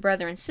 back to the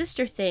brother and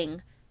sister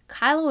thing,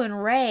 Kylo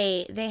and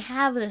Rey, they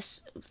have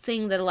this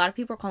thing that a lot of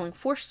people are calling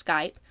Force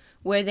Skype,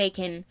 where they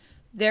can,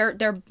 their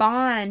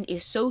bond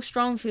is so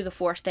strong through the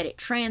Force that it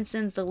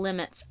transcends the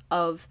limits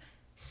of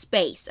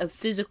space, of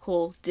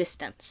physical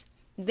distance.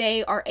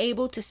 They are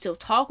able to still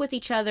talk with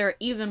each other,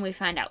 even we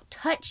find out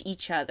touch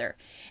each other,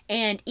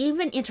 and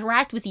even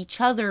interact with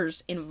each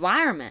other's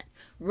environment.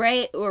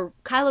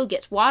 Kylo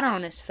gets water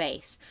on his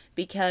face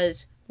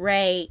because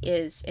Rey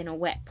is in a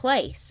wet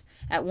place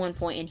at one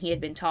point and he had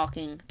been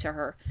talking to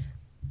her.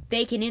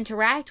 They can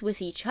interact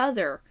with each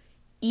other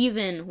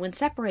even when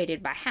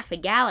separated by half a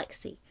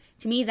galaxy.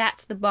 To me,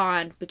 that's the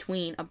bond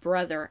between a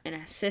brother and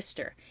a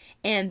sister.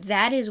 And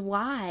that is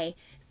why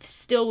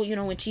still,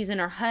 when she's in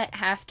her hut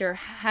after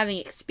having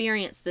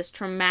experienced this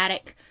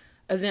traumatic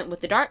event with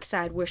the dark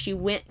side, where she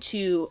went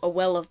to a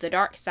well of the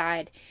dark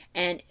side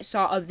and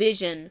saw a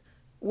vision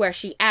where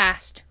she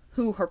asked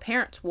who her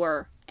parents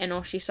were, and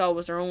all she saw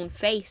was her own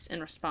face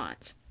in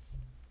response.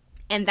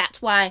 And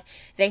that's why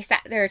they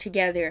sat there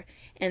together,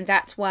 and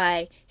that's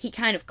why he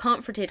kind of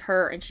comforted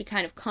her, and she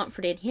kind of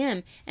comforted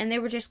him, and they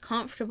were just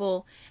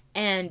comfortable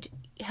and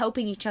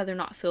helping each other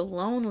not feel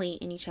lonely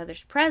in each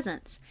other's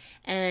presence.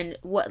 And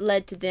what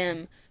led to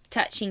them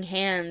touching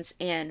hands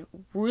and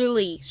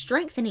really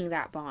strengthening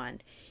that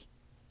bond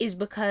is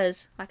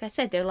because, like I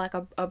said, they're like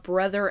a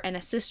brother and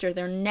a sister.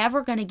 They're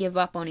never going to give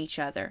up on each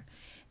other.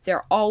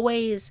 They're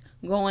always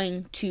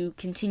going to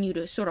continue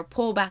to sort of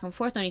pull back and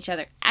forth on each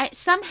other.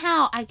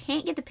 Somehow, I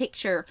can't get the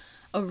picture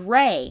of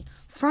Rey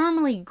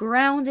firmly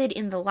grounded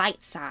in the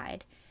light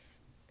side,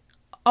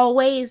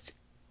 always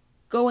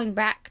going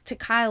back to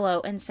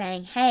Kylo and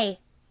saying, hey,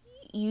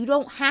 you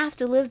don't have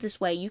to live this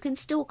way. You can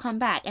still come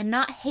back. And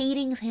not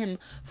hating him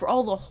for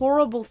all the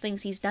horrible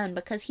things he's done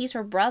because he's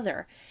her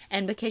brother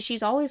and because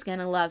she's always going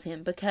to love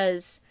him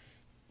because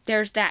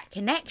there's that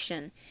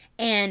connection.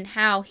 And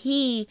how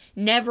he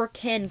never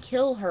can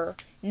kill her,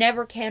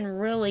 never can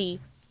really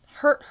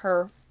hurt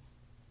her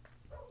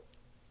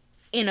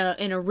in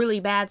a really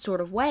bad sort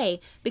of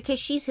way because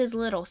she's his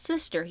little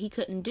sister. He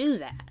couldn't do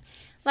that.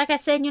 Like I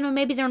said,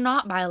 maybe they're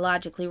not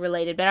biologically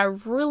related, but I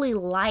really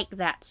like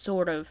that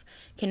sort of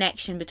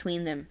connection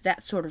between them,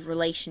 that sort of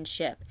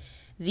relationship.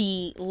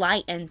 The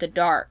light and the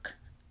dark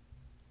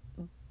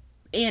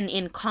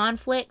in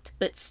conflict,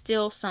 but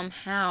still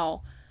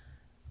somehow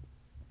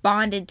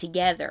bonded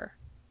together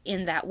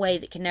in that way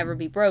that can never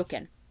be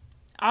broken.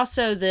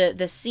 Also,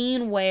 the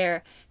scene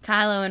where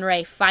Kylo and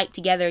Rey fight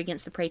together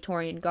against the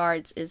Praetorian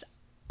Guards is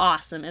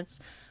awesome. It's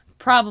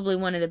probably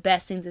one of the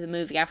best scenes of the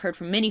movie. I've heard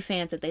from many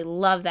fans that they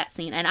love that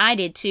scene, and I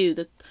did too.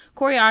 The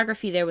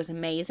choreography there was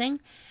amazing,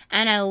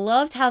 and I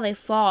loved how they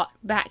fought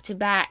back to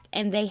back,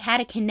 and they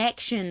had a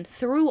connection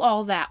through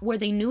all that where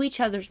they knew each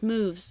other's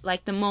moves,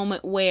 like the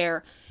moment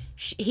where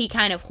he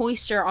kind of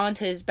hoists her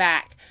onto his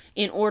back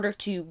in order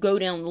to go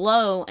down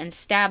low and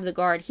stab the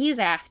guard he's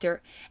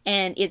after,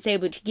 and it's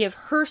able to give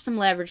her some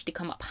leverage to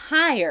come up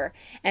higher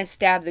and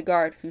stab the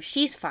guard who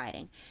she's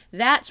fighting.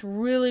 That's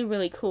really,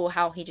 really cool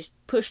how he just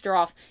pushed her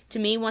off. To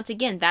me, once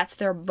again, that's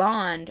their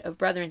bond of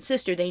brother and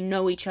sister. They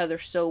know each other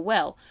so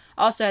well.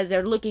 Also, as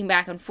they're looking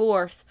back and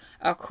forth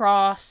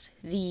across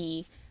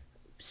the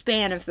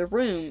span of the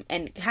room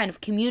and kind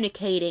of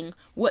communicating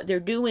what they're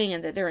doing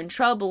and that they're in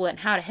trouble and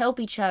how to help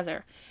each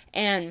other.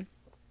 And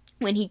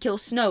when he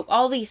kills Snoke,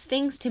 all these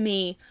things to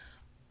me,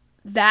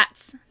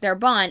 that's their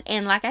bond.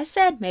 And like I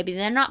said, maybe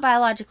they're not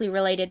biologically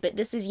related, but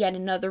this is yet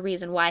another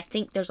reason why I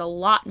think there's a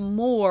lot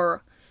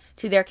more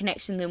to their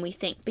connection than we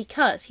think.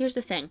 Because, here's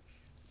the thing,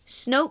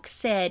 Snoke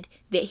said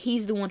that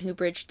he's the one who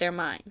bridged their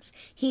minds.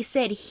 He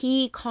said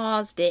he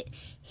caused it.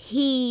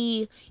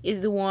 He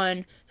is the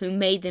one who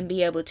made them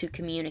be able to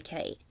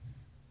communicate.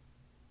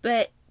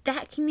 But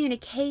that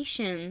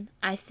communication,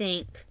 I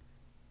think,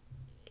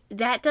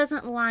 that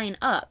doesn't line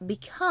up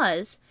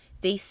because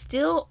they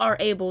still are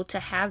able to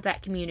have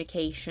that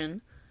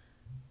communication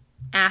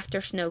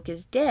after Snoke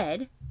is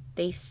dead.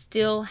 They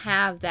still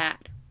have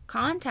that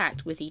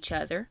contact with each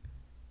other.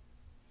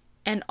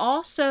 And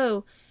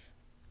also,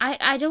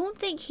 I don't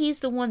think he's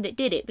the one that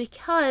did it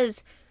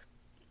because,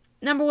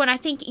 number one, I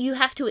think you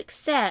have to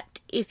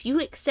accept, if you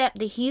accept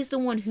that he's the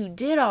one who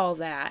did all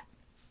that,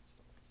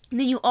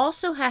 then you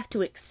also have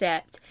to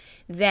accept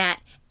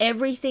that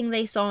everything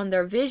they saw in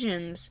their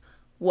visions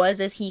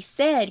was, as he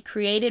said,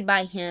 created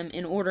by him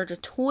in order to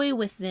toy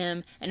with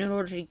them and in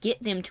order to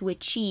get them to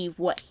achieve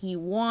what he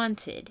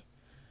wanted.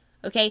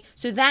 Okay,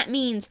 so that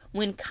means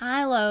when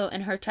Kylo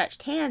and her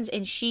touched hands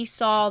and she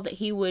saw that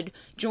he would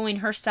join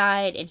her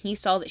side and he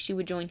saw that she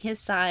would join his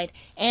side,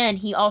 and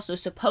he also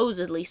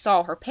supposedly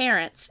saw her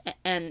parents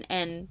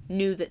and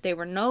knew that they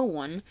were no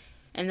one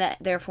and that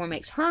therefore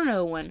makes her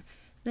no one,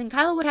 then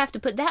Kylo would have to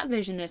put that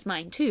vision in his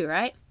mind too,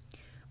 right?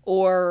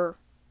 Or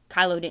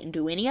Kylo didn't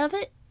do any of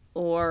it?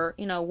 Or,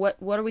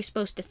 what are we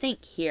supposed to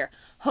think here?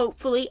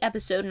 Hopefully,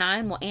 episode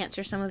 9 will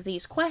answer some of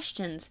these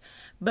questions,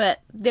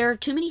 but there are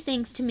too many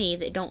things to me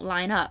that don't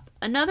line up.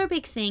 Another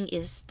big thing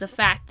is the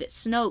fact that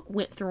Snoke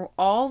went through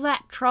all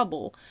that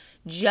trouble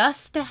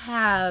just to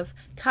have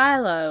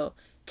Kylo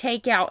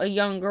take out a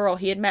young girl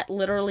he had met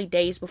literally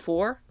days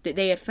before, that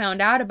they had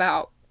found out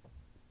about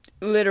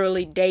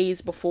literally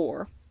days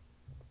before.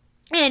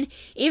 And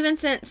even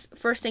since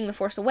first seeing The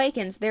Force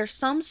Awakens, there's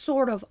some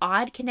sort of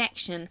odd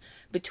connection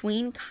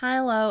between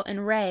Kylo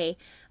and Rey,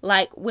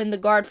 like when the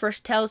guard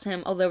first tells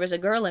him, oh, there was a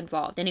girl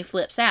involved, and he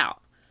flips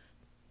out.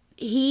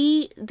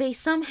 They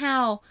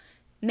somehow,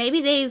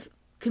 maybe they've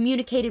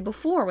communicated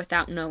before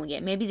without knowing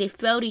it. Maybe they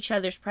felt each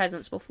other's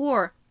presence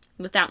before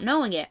without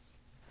knowing it.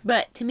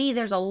 But to me,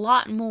 there's a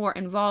lot more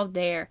involved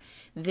there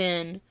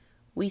than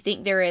we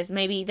think there is.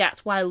 Maybe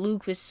that's why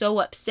Luke was so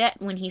upset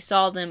when he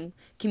saw them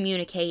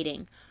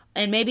communicating.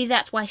 And maybe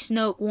that's why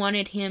Snoke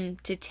wanted him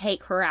to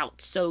take her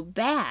out so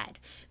bad,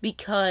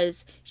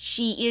 because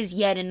she is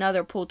yet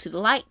another pull to the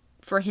light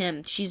for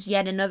him. She's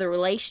yet another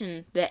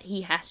relation that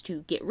he has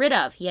to get rid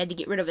of. He had to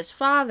get rid of his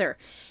father.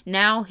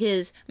 Now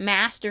his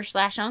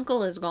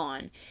master/uncle is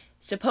gone.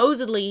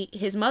 supposedly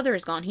his mother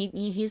is gone.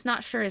 He's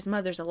not sure his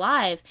mother's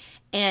alive,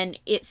 and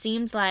it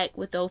seems like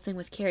with the whole thing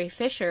with Carrie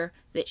Fisher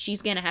that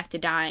she's gonna have to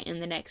die in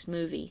the next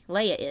movie.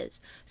 Leia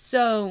is.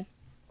 So,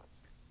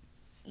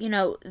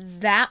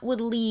 that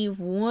would leave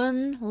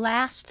one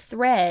last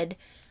thread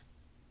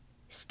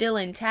still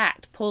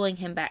intact, pulling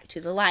him back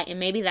to the light, and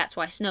maybe that's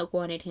why Snoke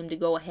wanted him to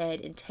go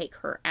ahead and take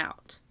her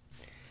out.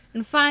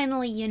 And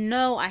finally,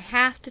 I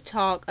have to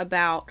talk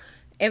about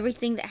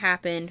everything that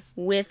happened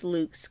with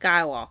Luke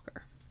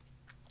Skywalker.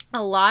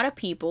 A lot of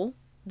people,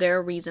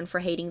 their reason for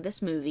hating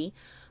this movie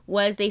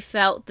was they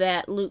felt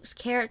that Luke's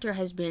character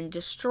has been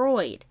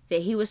destroyed,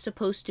 that he was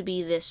supposed to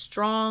be this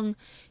strong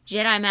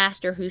Jedi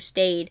Master who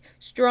stayed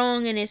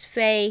strong in his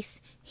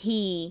faith.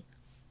 He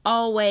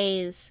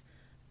always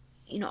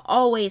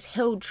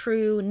held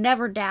true,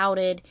 never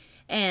doubted,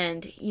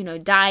 and,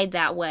 died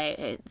that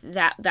way.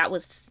 That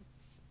was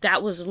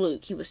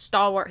Luke. He was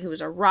stalwart, he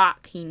was a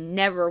rock, he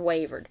never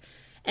wavered.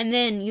 And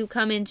then you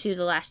come into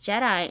The Last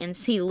Jedi and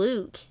see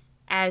Luke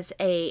as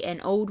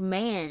an old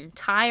man,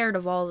 tired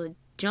of all the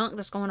junk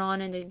that's going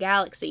on in the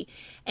galaxy,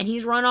 and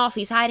he's run off,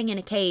 he's hiding in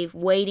a cave,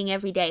 waiting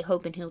every day,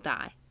 hoping he'll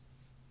die.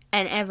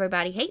 And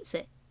everybody hates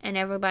it, and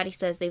everybody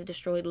says they've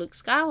destroyed Luke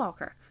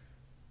Skywalker.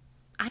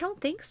 I don't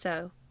think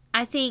so.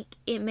 I think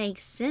it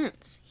makes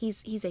sense.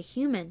 He's a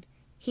human.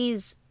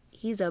 He's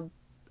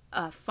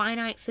a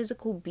finite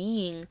physical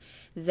being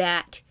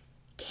that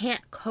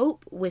can't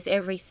cope with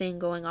everything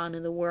going on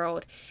in the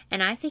world.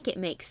 And I think it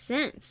makes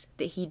sense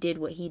that he did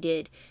what he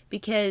did.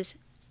 Because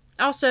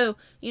also,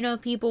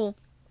 people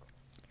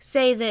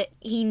say that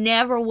he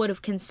never would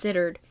have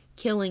considered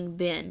killing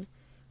Ben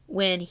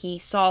when he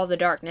saw the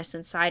darkness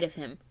inside of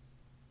him.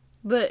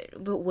 But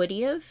would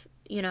he have?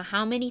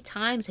 How many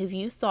times have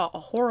you thought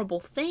a horrible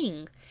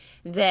thing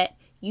that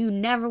you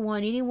never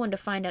want anyone to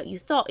find out you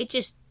thought? It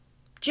just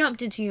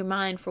jumped into your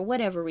mind for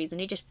whatever reason.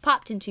 It just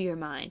popped into your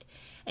mind.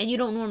 And you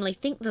don't normally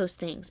think those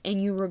things.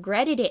 And you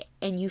regretted it.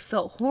 And you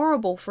felt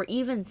horrible for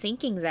even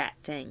thinking that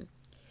thing.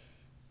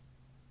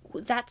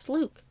 That's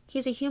Luke.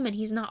 He's a human.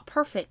 He's not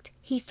perfect.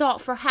 He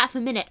thought for half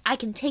a minute, I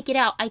can take it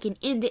out. I can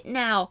end it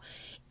now.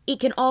 It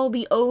can all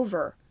be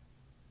over.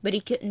 But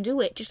he couldn't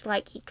do it, just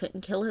like he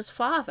couldn't kill his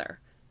father.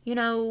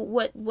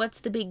 What's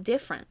the big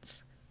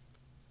difference?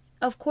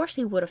 Of course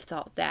he would have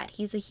thought that.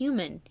 He's a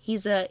human.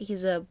 He's a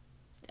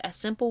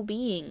simple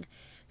being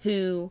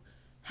who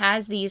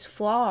has these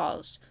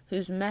flaws,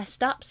 who's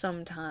messed up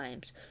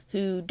sometimes,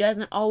 who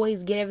doesn't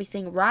always get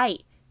everything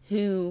right,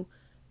 who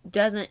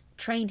doesn't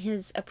train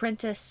his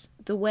apprentice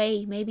the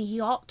way maybe he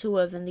ought to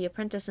have, and the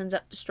apprentice ends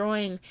up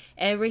destroying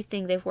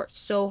everything they've worked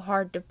so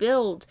hard to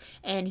build,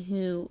 and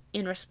who,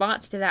 in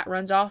response to that,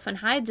 runs off and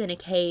hides in a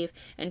cave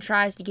and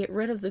tries to get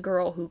rid of the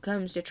girl who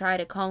comes to try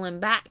to call him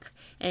back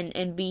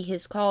and be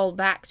his call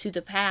back to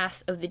the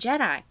path of the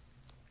Jedi.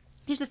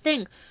 Here's the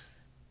thing.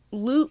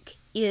 Luke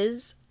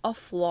is a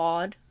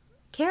flawed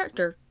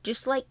character,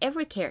 just like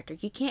every character.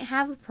 You can't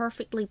have a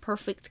perfectly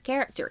perfect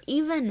character.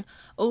 Even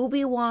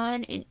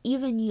Obi-Wan and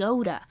even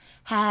Yoda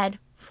had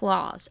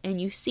flaws,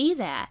 and you see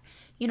that.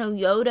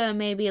 Yoda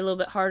may be a little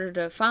bit harder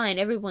to find.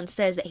 Everyone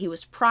says that he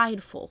was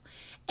prideful,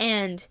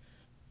 and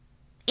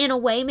in a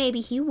way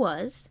maybe he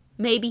was.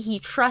 Maybe he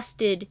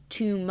trusted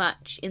too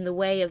much in the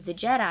way of the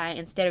Jedi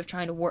instead of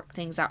trying to work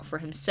things out for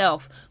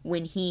himself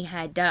when he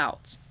had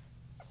doubts.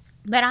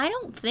 But I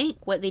don't think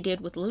what they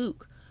did with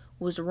Luke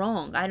was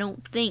wrong. I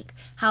don't think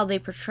how they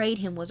portrayed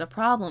him was a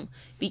problem,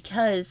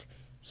 because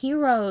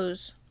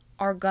heroes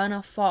are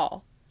gonna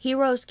fall.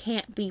 Heroes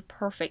can't be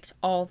perfect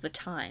all the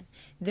time.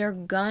 They're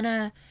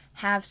gonna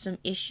have some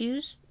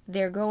issues.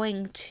 A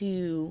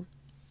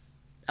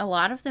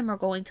lot of them are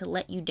going to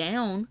let you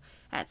down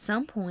at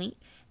some point.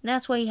 And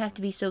that's why you have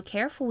to be so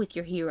careful with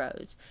your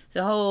heroes.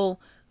 The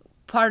whole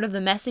part of the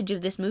message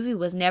of this movie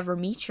was never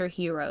meet your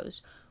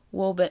heroes.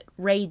 Well, but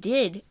Rey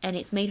did, and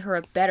it's made her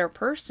a better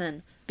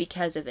person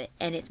because of it.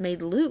 And it's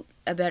made Luke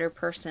a better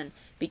person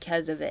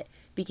because of it.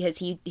 Because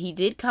he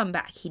did come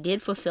back. He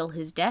did fulfill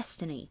his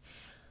destiny.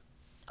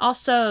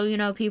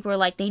 Also, people are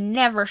like, they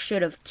never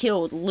should have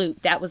killed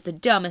Luke. That was the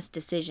dumbest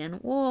decision.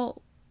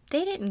 Well,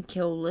 they didn't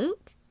kill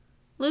Luke.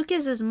 Luke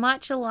is as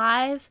much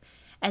alive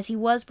as he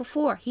was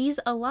before. He's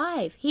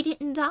alive. He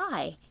didn't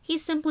die.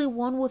 He's simply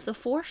one with the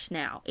Force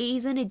now.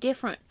 He's in a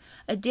different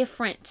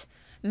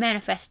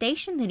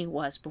manifestation than he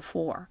was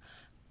before.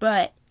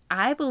 But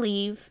I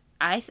believe,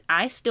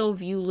 I still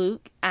view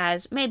Luke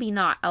as maybe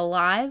not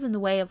alive in the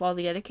way of all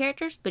the other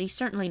characters, but he's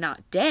certainly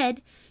not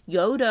dead.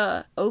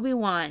 Yoda,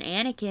 Obi-Wan,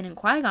 Anakin, and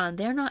Qui-Gon,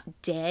 they're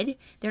not dead.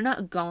 They're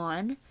not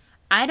gone.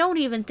 I don't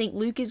even think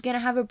Luke is going to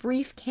have a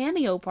brief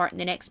cameo part in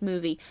the next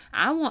movie.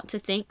 I want to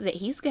think that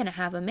he's going to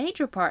have a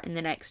major part in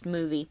the next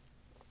movie.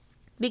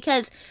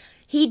 Because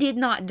he did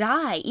not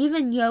die.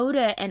 Even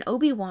Yoda and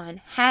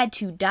Obi-Wan had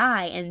to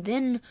die and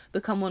then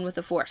become one with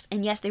the Force.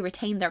 And yes, they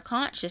retained their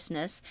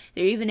consciousness.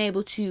 They're even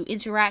able to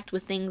interact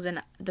with things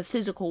in the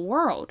physical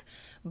world.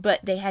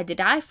 But they had to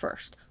die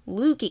first.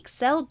 Luke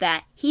excelled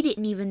that. He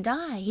didn't even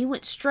die. He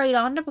went straight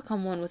on to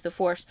become one with the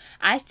Force.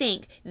 I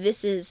think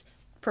this is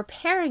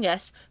preparing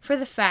us for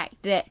the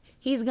fact that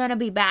he's going to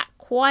be back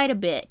quite a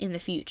bit in the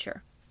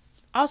future.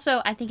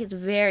 Also, I think it's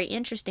very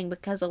interesting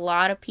because a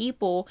lot of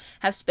people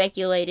have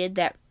speculated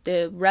that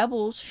the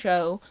Rebels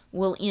show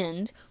will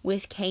end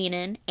with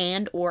Kanan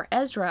and or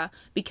Ezra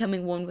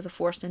becoming one with the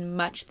Force in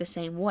much the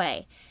same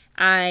way.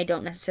 I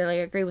don't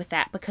necessarily agree with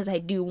that because I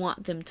do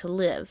want them to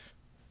live.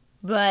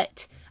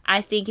 But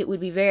I think it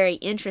would be very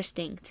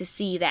interesting to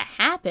see that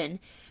happen,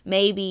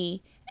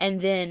 maybe,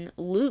 and then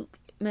Luke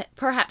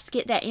perhaps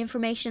get that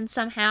information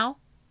somehow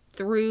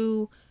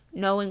through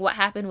knowing what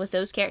happened with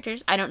those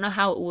characters. I don't know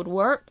how it would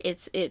work.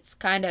 It's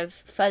kind of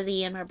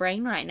fuzzy in my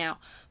brain right now.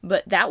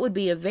 But that would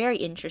be a very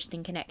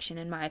interesting connection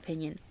in my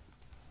opinion.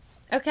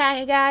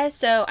 Okay, guys,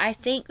 so I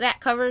think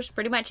that covers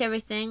pretty much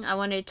everything I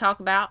wanted to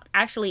talk about.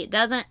 Actually, it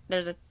doesn't.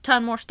 There's a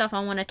ton more stuff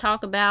I want to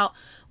talk about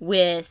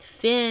with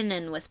Finn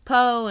and with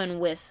Poe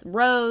and with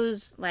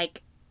Rose,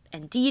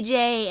 and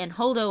DJ and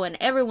Holdo and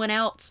everyone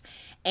else,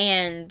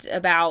 and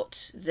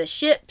about the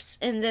ships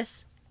in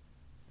this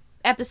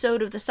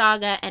episode of the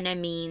saga, and I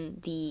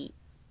mean the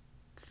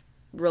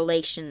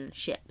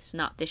relationships,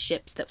 not the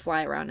ships that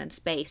fly around in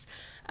space.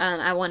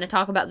 I want to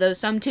talk about those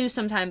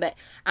sometime, but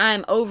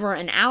I'm over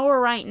an hour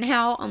right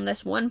now on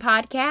this one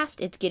podcast.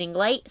 It's getting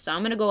late, so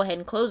I'm going to go ahead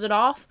and close it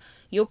off.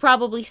 You'll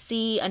probably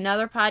see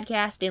another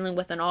podcast dealing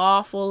with an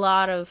awful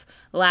lot of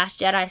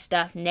Last Jedi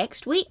stuff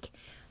next week.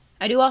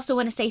 I do also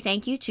want to say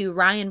thank you to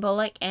Ryan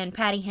Bullock and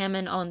Patty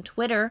Hammond on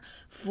Twitter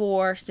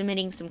for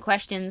submitting some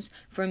questions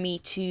for me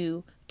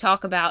to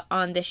talk about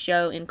on this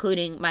show,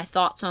 including my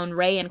thoughts on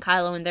Rey and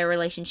Kylo and their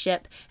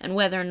relationship, and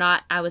whether or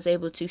not I was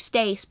able to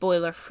stay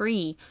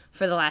spoiler-free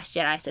for The Last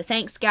Jedi. So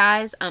thanks,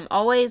 guys. I'm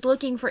always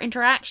looking for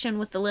interaction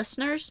with the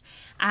listeners.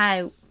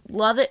 I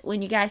love it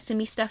when you guys send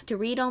me stuff to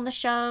read on the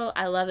show.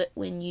 I love it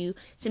when you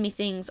send me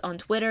things on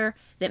Twitter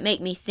that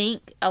make me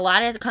think. A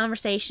lot of the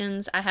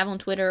conversations I have on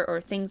Twitter, or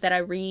things that I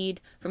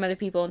read from other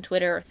people on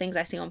Twitter, or things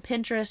I see on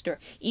Pinterest, or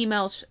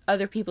emails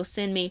other people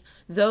send me,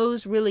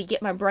 those really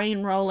get my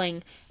brain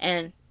rolling,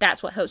 and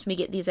that's what helps me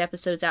get these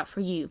episodes out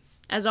for you.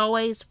 As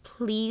always,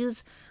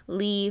 please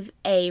leave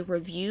a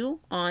review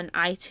on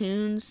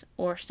iTunes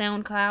or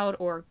SoundCloud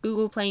or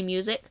Google Play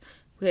Music,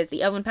 because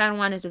the Elven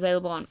Padawan is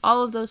available on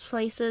all of those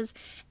places.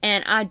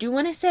 And I do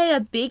want to say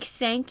a big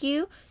thank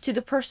you to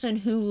the person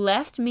who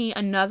left me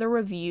another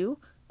review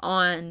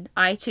on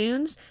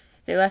iTunes.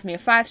 They left me a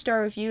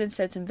 5-star review and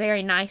said some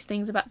very nice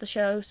things about the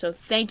show. So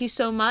thank you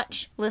so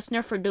much,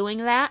 listener, for doing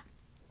that.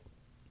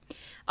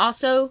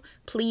 Also,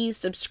 please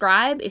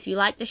subscribe if you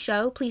like the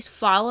show. Please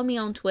follow me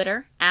on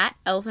Twitter at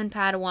Elven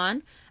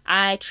Padawan.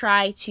 I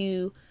try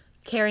to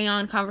carry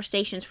on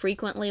conversations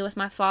frequently with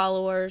my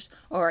followers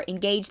or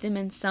engage them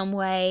in some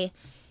way.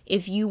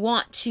 If you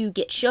want to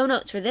get show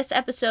notes for this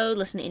episode,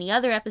 listen to any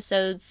other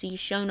episodes, see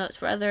show notes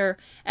for other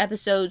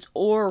episodes,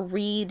 or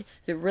read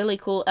the really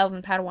cool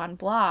Elven Padawan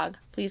blog,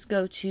 please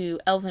go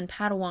to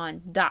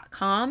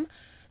elvenpadawan.com.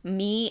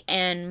 Me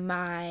and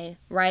my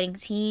writing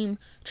team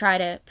try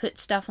to put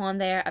stuff on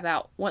there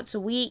about once a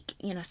week.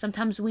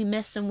 Sometimes we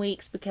miss some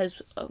weeks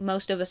because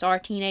most of us are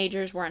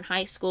teenagers. We're in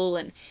high school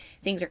and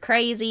things are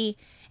crazy.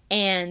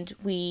 And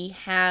we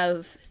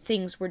have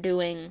things we're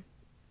doing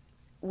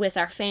with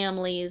our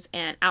families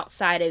and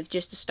outside of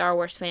just the Star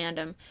Wars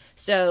fandom.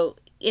 So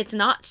it's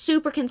not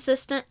super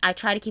consistent. I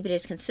try to keep it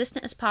as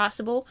consistent as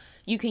possible.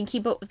 You can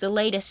keep up with the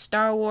latest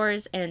Star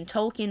Wars and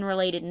Tolkien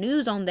related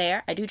news on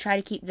there. I do try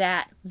to keep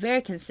that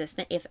very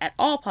consistent, if at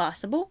all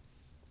possible.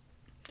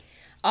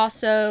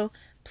 Also,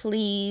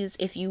 please,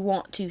 if you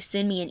want to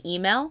send me an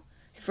email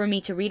for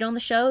me to read on the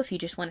show, if you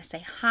just want to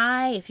say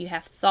hi, if you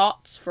have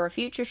thoughts for a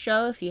future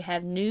show, if you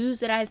have news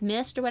that I've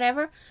missed or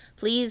whatever,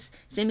 please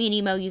send me an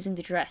email using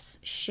the address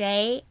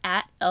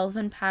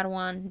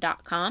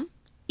shay@elvenpadawan.com.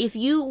 If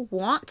you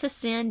want to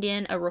send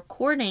in a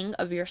recording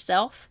of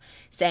yourself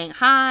saying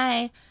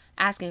hi,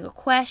 asking a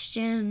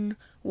question,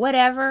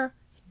 whatever,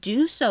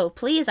 do so,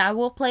 please. I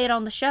will play it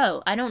on the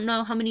show. I don't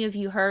know how many of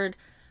you heard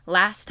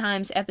last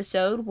time's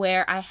episode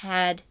where I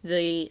had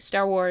the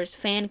Star Wars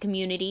fan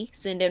community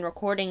send in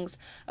recordings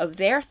of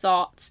their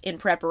thoughts in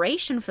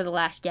preparation for The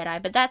Last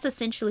Jedi, but that's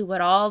essentially what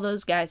all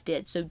those guys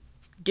did. So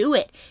do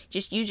it.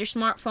 Just use your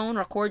smartphone,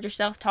 record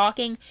yourself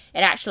talking. It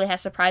actually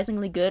has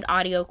surprisingly good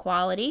audio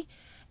quality,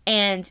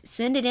 and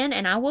send it in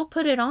and I will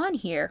put it on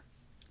here.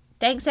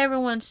 Thanks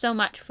everyone so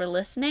much for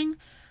listening.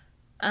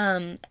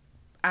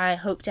 I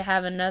hope to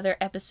have another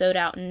episode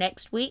out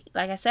next week.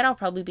 Like I said, I'll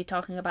probably be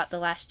talking about The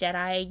Last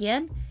Jedi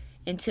again.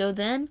 Until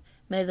then,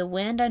 may the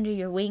wind under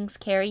your wings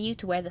carry you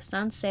to where the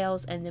sun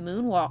sails and the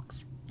moon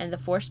walks, and the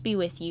Force be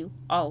with you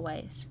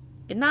always.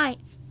 Good night.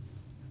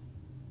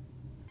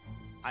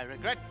 I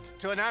regret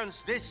to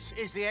announce this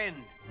is the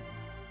end.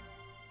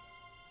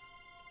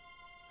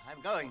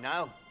 I'm going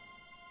now.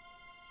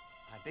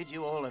 I bid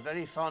you all a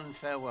very fond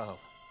farewell.